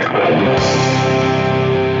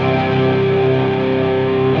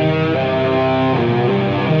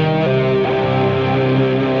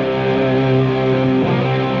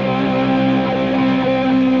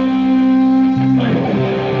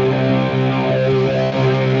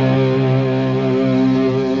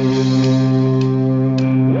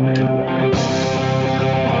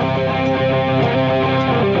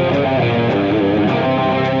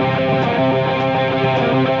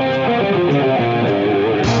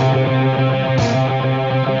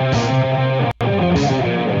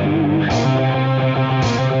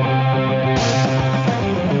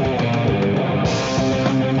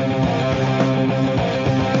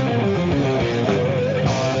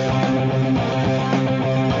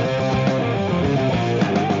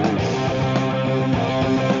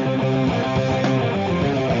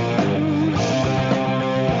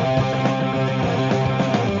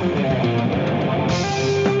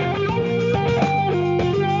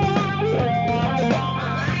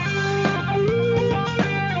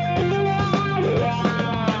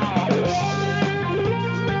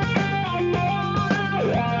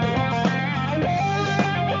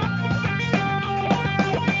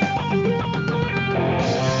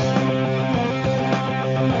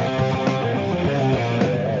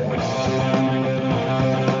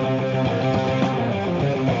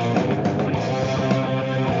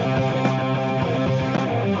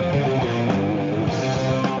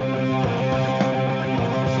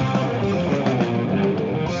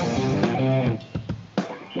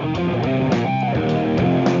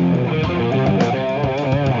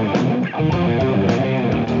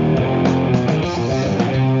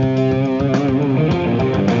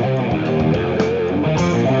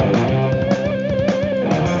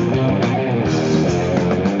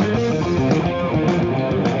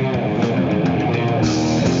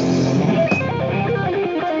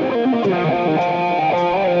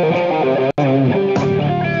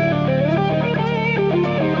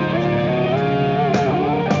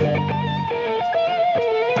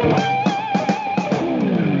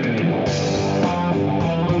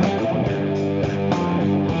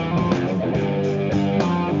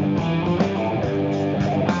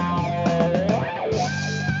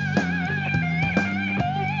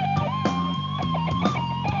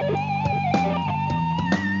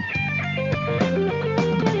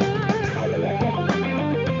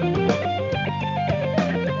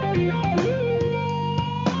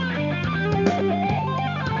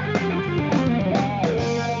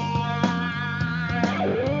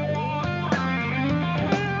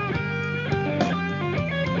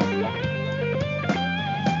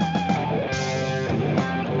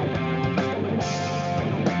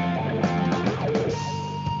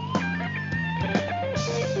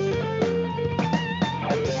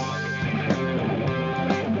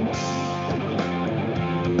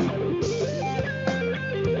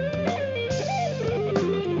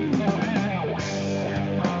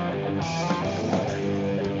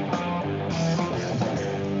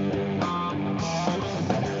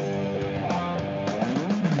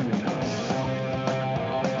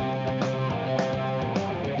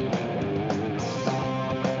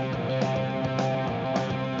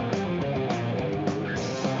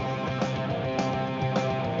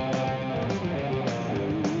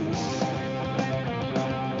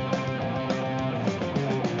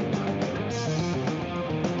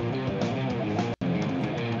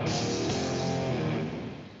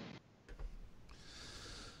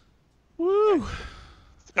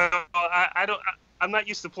 I don't. I'm not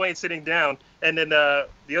used to playing sitting down. And then the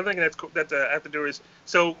other thing that I have to do is,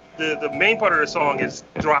 so the main part of the song is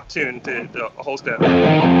drop tune to the whole step.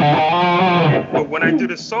 But when I do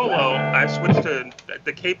the solo, I switch to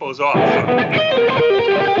the capo's off. I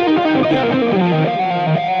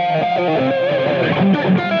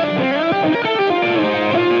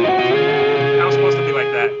was supposed to be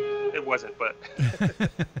like that. It wasn't, but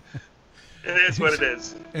it is what it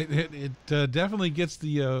is. It definitely gets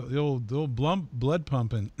the old blood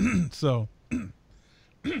pumping. So,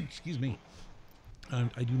 excuse me,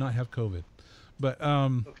 I do not have COVID, but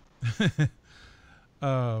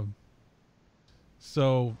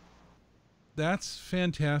so that's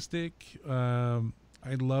fantastic. I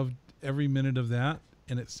loved every minute of that,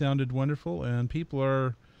 and it sounded wonderful. And people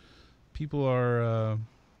are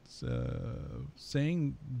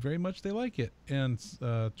saying very much they like it. And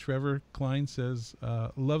Trevor Klein says,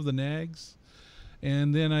 love the nags.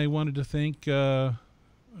 And then I wanted to thank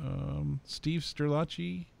Steve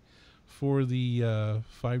Sterlacci for the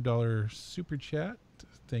 $5 super chat.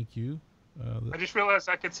 Thank you. I just realized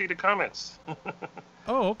I could see the comments.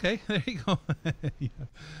 Oh, okay. There you go. Yeah.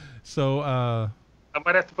 So I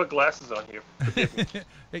might have to put glasses on here. Forgive me.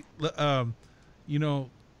 Hey, you know,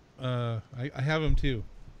 I have them too.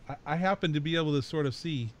 I happen to be able to sort of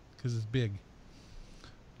see because it's big.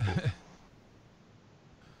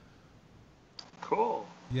 Cool.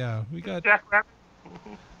 Yeah, we got Jack Rabbit.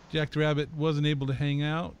 Jack the Rabbit wasn't able to hang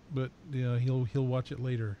out, but yeah, he'll watch it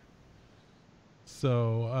later.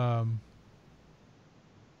 So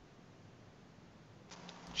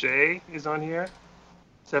Jay is on here.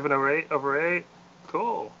 708/8.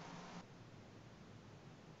 Cool.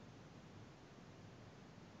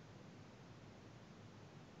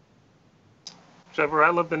 Trevor, I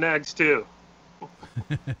love the nags too.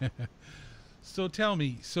 So tell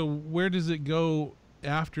me, so where does it go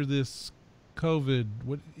after this COVID?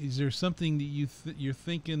 What is there something that you're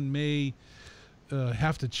thinking may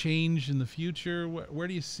have to change in the future? Where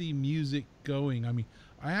do you see music going? I mean,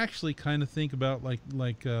 I actually kind of think about like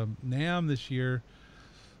NAMM this year.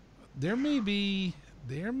 There may be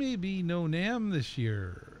no NAMM this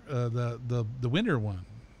year. The winter one.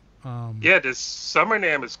 Yeah, this summer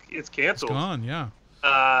NAMM it's canceled. It's gone. Yeah.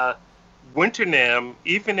 Winter NAMM,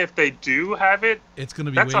 even if they do have it, it's going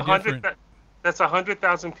to be way different. That's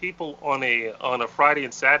 100,000 people on a Friday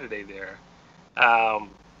and Saturday there. How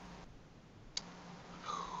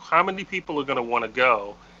many people are going to want to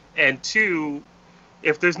go? And two,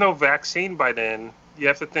 if there's no vaccine by then, you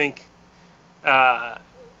have to think a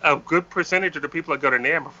good percentage of the people that go to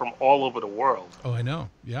NAMM are from all over the world. Oh, I know.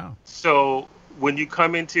 Yeah. So when you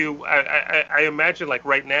come into, I imagine like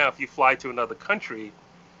right now, if you fly to another country,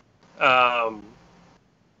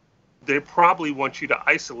 they probably want you to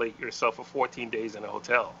isolate yourself for 14 days in a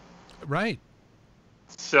hotel. Right.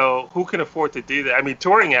 So who can afford to do that? I mean,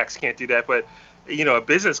 touring acts can't do that, but you know, a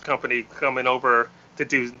business company coming over to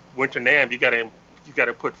do winter NAMM, you got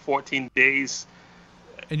to put 14 days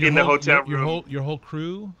in the hotel room. Your whole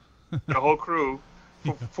crew. The whole crew,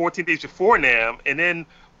 for 14 days before NAMM, and then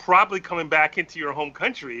probably coming back into your home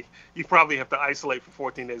country, you probably have to isolate for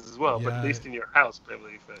 14 days as well. Yeah, but at least in your house,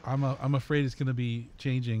 probably. I'm afraid it's going to be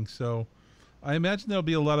changing. So, I imagine there'll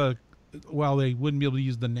be a lot of, while they wouldn't be able to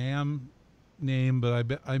use the NAMM name,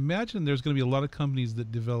 but I imagine there's going to be a lot of companies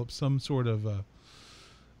that develop some sort of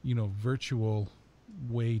virtual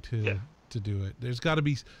way to do it. There's got to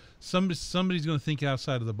be somebody's going to think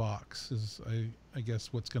outside of the box. Is I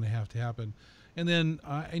guess what's going to have to happen. And then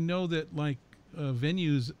I know that like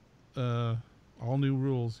venues, all new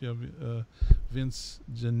rules. Vince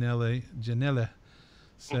Janelle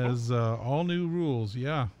says all new rules.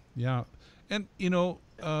 Yeah. And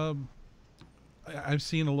I've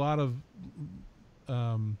seen a lot of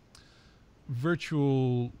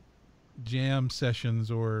virtual jam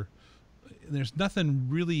sessions, or there's nothing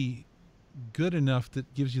really good enough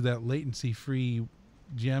that gives you that latency-free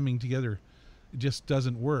jamming together. It just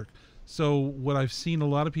doesn't work. So what I've seen a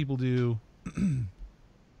lot of people do,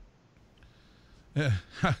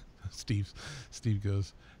 Steve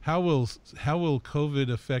goes, how will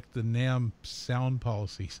COVID affect the NAMM sound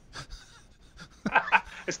policies?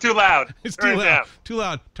 It's too loud. It's too loud. Too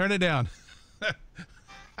loud. Turn it down.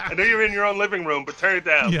 I know you're in your own living room, but turn it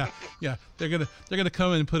down. Yeah. They're gonna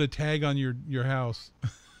come and put a tag on your house.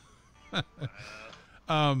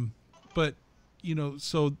 But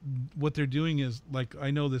so what they're doing is, like, I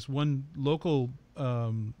know this one local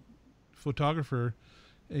photographer.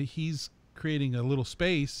 He's creating a little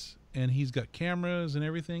space, and he's got cameras and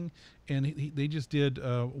everything. And they just did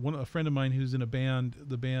a friend of mine who's in a band.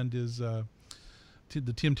 The band is the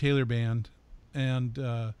Tim Taylor Band,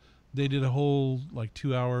 and They did a whole like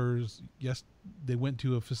 2 hours. Yes, they went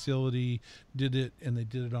to a facility, did it, and they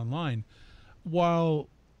did it online. While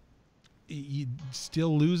you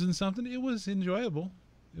still losing something, it was enjoyable.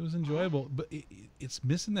 It was enjoyable, but it's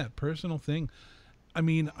missing that personal thing. I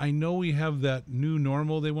mean, I know we have that new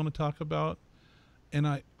normal they want to talk about,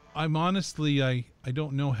 and I'm honestly, I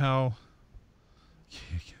don't know how.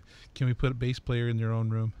 Can we put a bass player in their own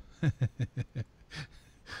room?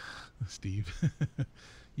 Steve.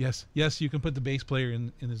 Yes, you can put the bass player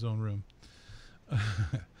in his own room.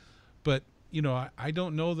 But, you know, I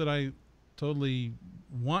don't know that I totally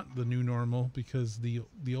want the new normal, because the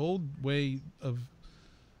old way of,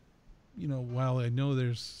 you know, while I know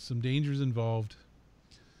there's some dangers involved,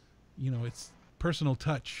 you know, it's personal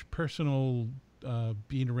touch, personal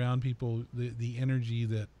being around people, the energy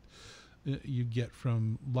that you get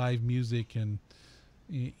from live music. And,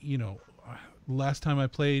 you know, last time I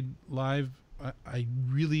played live, I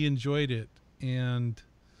really enjoyed it. And,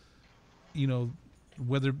 you know,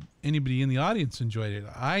 whether anybody in the audience enjoyed it,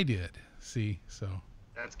 I did. See, so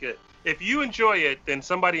that's good. If you enjoy it, then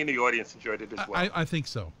somebody in the audience enjoyed it as well. I think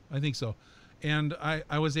so. I think so. And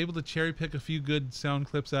I was able to cherry pick a few good sound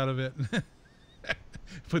clips out of it.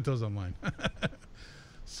 Put those online.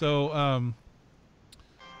 So,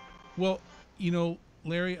 well, you know,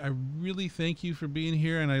 Larry, I really thank you for being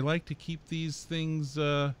here, and I like to keep these things.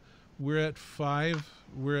 We're at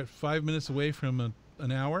 5 minutes away from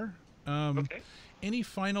an hour. Okay. Any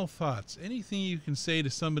final thoughts? Anything you can say to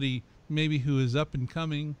somebody maybe who is up and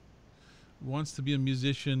coming, wants to be a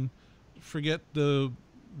musician? Forget the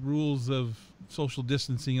rules of social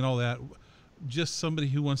distancing and all that. Just somebody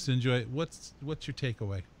who wants to enjoy it. What's your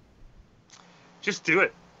takeaway? Just do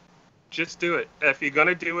it. Just do it. If you're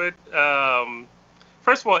gonna do it,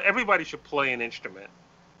 first of all, everybody should play an instrument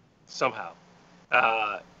somehow,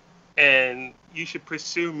 and you should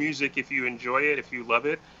pursue music if you enjoy it, if you love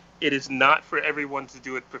it. It is not for everyone to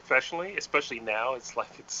do it professionally, especially now. It's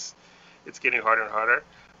like it's getting harder and harder.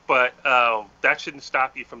 But that shouldn't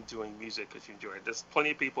stop you from doing music because you enjoy it. There's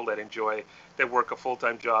plenty of people that work a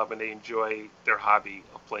full-time job and they enjoy their hobby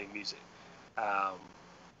of playing music.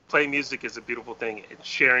 Playing music is a beautiful thing, and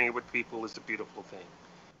sharing it with people is a beautiful thing.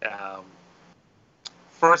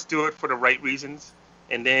 First, do it for the right reasons,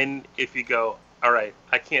 and then if you go, all right,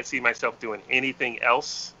 I can't see myself doing anything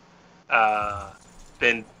else,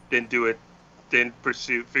 then do it. Then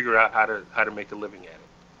figure out how to make a living at it.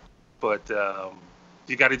 But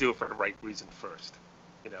you got to do it for the right reason first.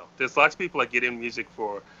 You know, there's lots of people that get in music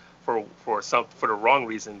for the wrong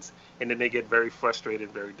reasons, and then they get very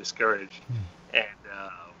frustrated, very discouraged,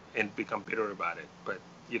 and become bitter about it. But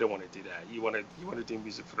you don't want to do that. You want to do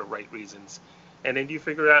music for the right reasons, and then you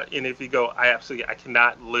figure out. And if you go, I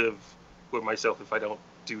cannot live with myself if I don't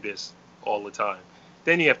do this all the time.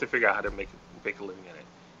 Then you have to figure out how to make a living at it.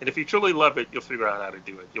 And if you truly love it, you'll figure out how to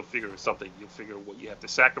do it. You'll figure what you have to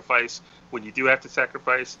sacrifice when you do have to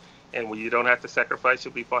sacrifice, and when you don't have to sacrifice,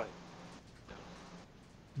 you'll be fine.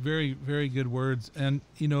 Very, very good words. And,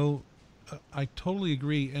 you know, I totally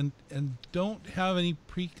agree. And don't have any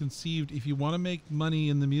preconceived, if you want to make money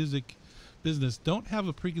in the music business, don't have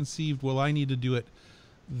a preconceived, well, I need to do it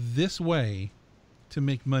this way to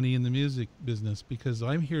make money in the music business, because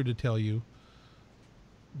I'm here to tell you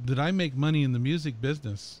that I make money in the music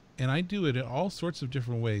business, and I do it in all sorts of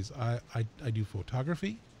different ways. I do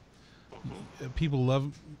photography. People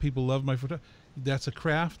love my photo. That's a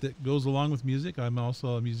craft that goes along with music. I'm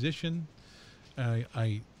also a musician.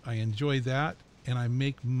 I enjoy that, and I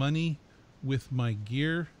make money with my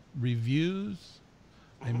gear reviews.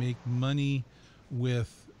 I make money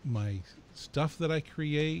with my stuff that I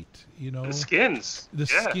create. You know, the skins,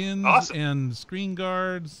 awesome. And screen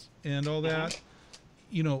guards and all that.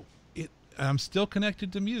 You know, I'm still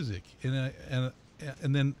connected to music, and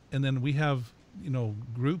then we have, you know,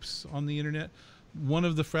 groups on the internet. One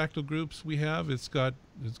of the fractal groups we have, it's got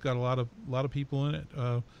a lot of people in it.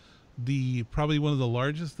 Probably one of the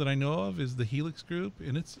largest that I know of is the Helix group,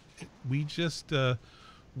 and we just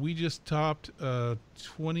topped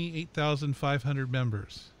 28,500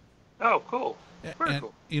 members. Oh, cool! Very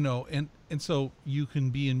cool. You know, and so you can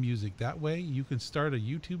be in music that way. You can start a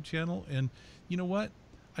YouTube channel, and you know what?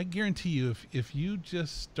 I guarantee you, if you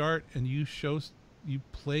just start and you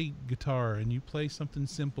play guitar and you play something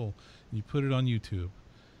simple and you put it on YouTube,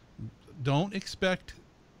 don't expect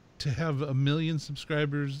to have 1 million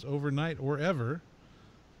subscribers overnight or ever.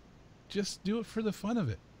 Just do it for the fun of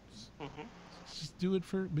it. Just do it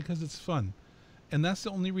because it's fun. And that's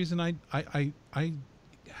the only reason I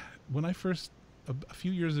when I first, a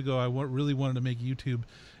few years ago, I really wanted to make YouTube,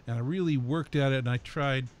 and I really worked at it, and I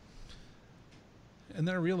tried. And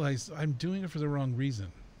then I realized I'm doing it for the wrong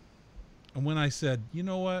reason. And when I said, you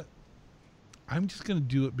know what, I'm just going to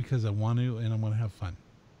do it because I want to, and I want to have fun.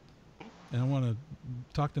 And I want to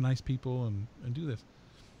talk to nice people and do this.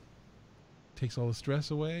 Takes all the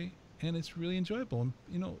stress away, and it's really enjoyable. And,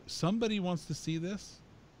 you know, somebody wants to see this.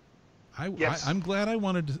 I'm glad I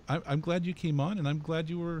wanted to. I'm glad you came on, and I'm glad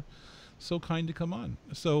you were so kind to come on.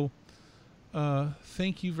 So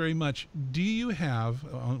thank you very much. Do you have,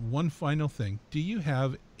 one final thing, do you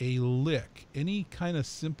have a lick, any kind of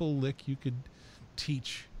simple lick you could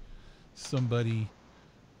teach somebody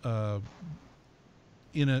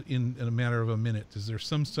in a matter of a minute? Is there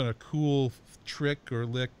some sort of cool trick or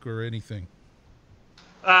lick or anything?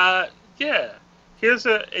 Yeah. Here's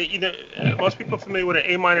most people are familiar with an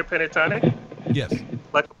A minor pentatonic. Yes.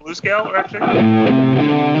 Like a blues scale, or actually.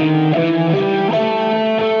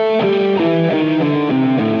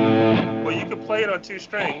 Well, you can play it on 2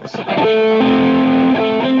 strings. I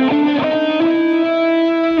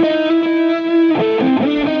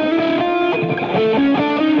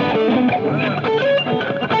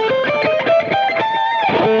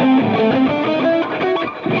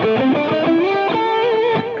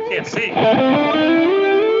can't see.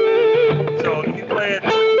 So if you play it.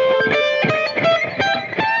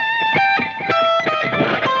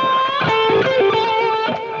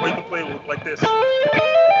 Or you can play it like this.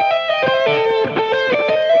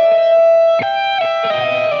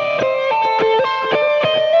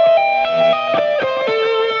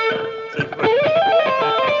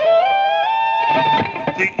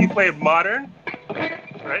 You play it modern,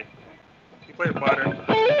 right? You play it modern.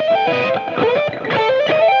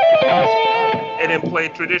 And then play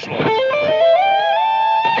traditional. So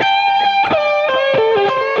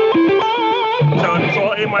it's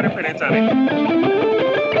all A minor pentatonic.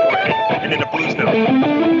 And then the blues note.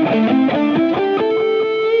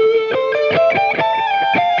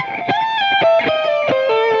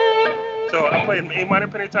 So I'm playing A minor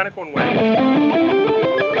pentatonic one way.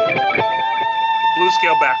 Blues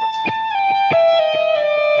scale backwards.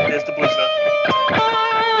 There's the blues note.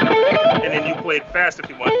 And then you play it fast if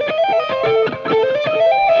you want.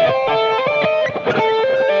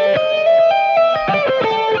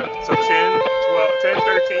 So 10,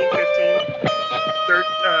 13, 15,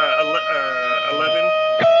 11,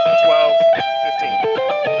 12,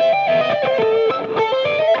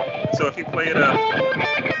 15. So if you play it up.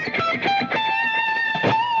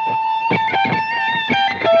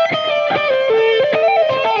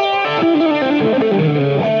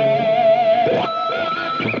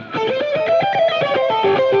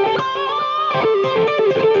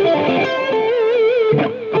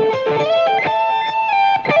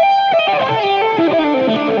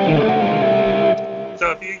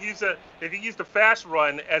 If you use the fast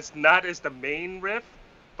run as not as the main riff,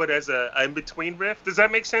 but as a in-between riff, does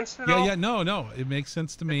that make sense at all? Yeah, no, it makes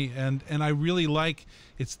sense to me, and I really like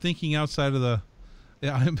it's thinking outside of the.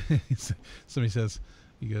 Yeah, somebody says,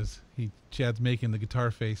 Chad's making the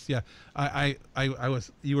guitar face. Yeah, I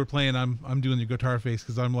was, you were playing, I'm doing the guitar face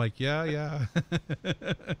because I'm like, yeah.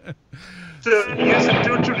 So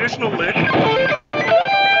do a traditional lick.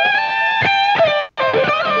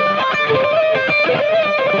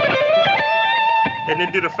 And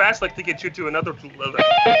then do the fast lick to get you to another. So let's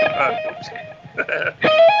see.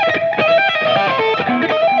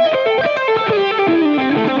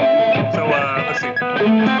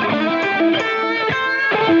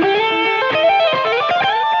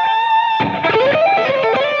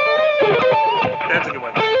 That's a good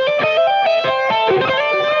one.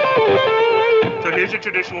 So here's your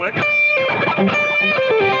traditional lick.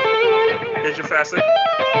 Here's your fast lick.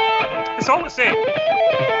 It's all the same.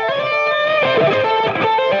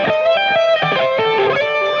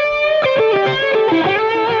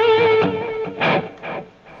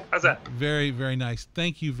 How's that? Very, very nice.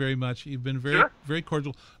 Thank you very much. You've been very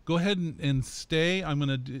cordial. Go ahead and stay. I'm going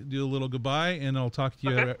to do a little goodbye, and I'll talk to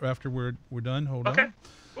you after we're done. Hold on. Okay.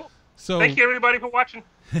 Cool. So thank you, everybody, for watching.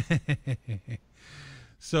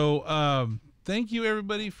 So thank you,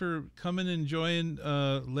 everybody, for coming and joining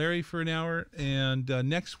Larry for an hour. And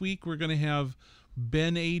next week, we're going to have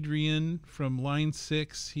Ben Adrian from Line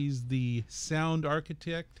 6. He's the sound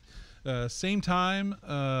architect. Same time,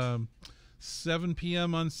 7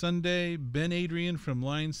 p.m. on Sunday. Ben Adrian from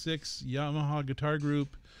Line 6 Yamaha Guitar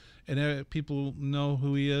Group, and people know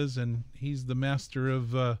who he is, and he's the master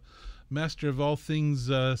of all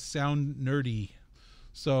things sound nerdy.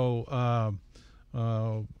 So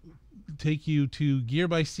take you to Gear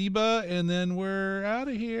by Seba, and then we're out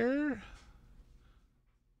of here.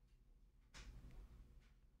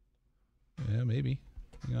 Yeah, maybe.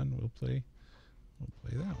 Hang on, we'll play We'll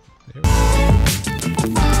play that one. There we go.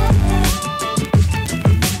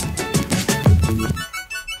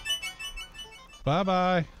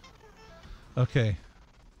 Bye-bye. Okay.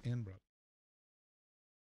 And bro.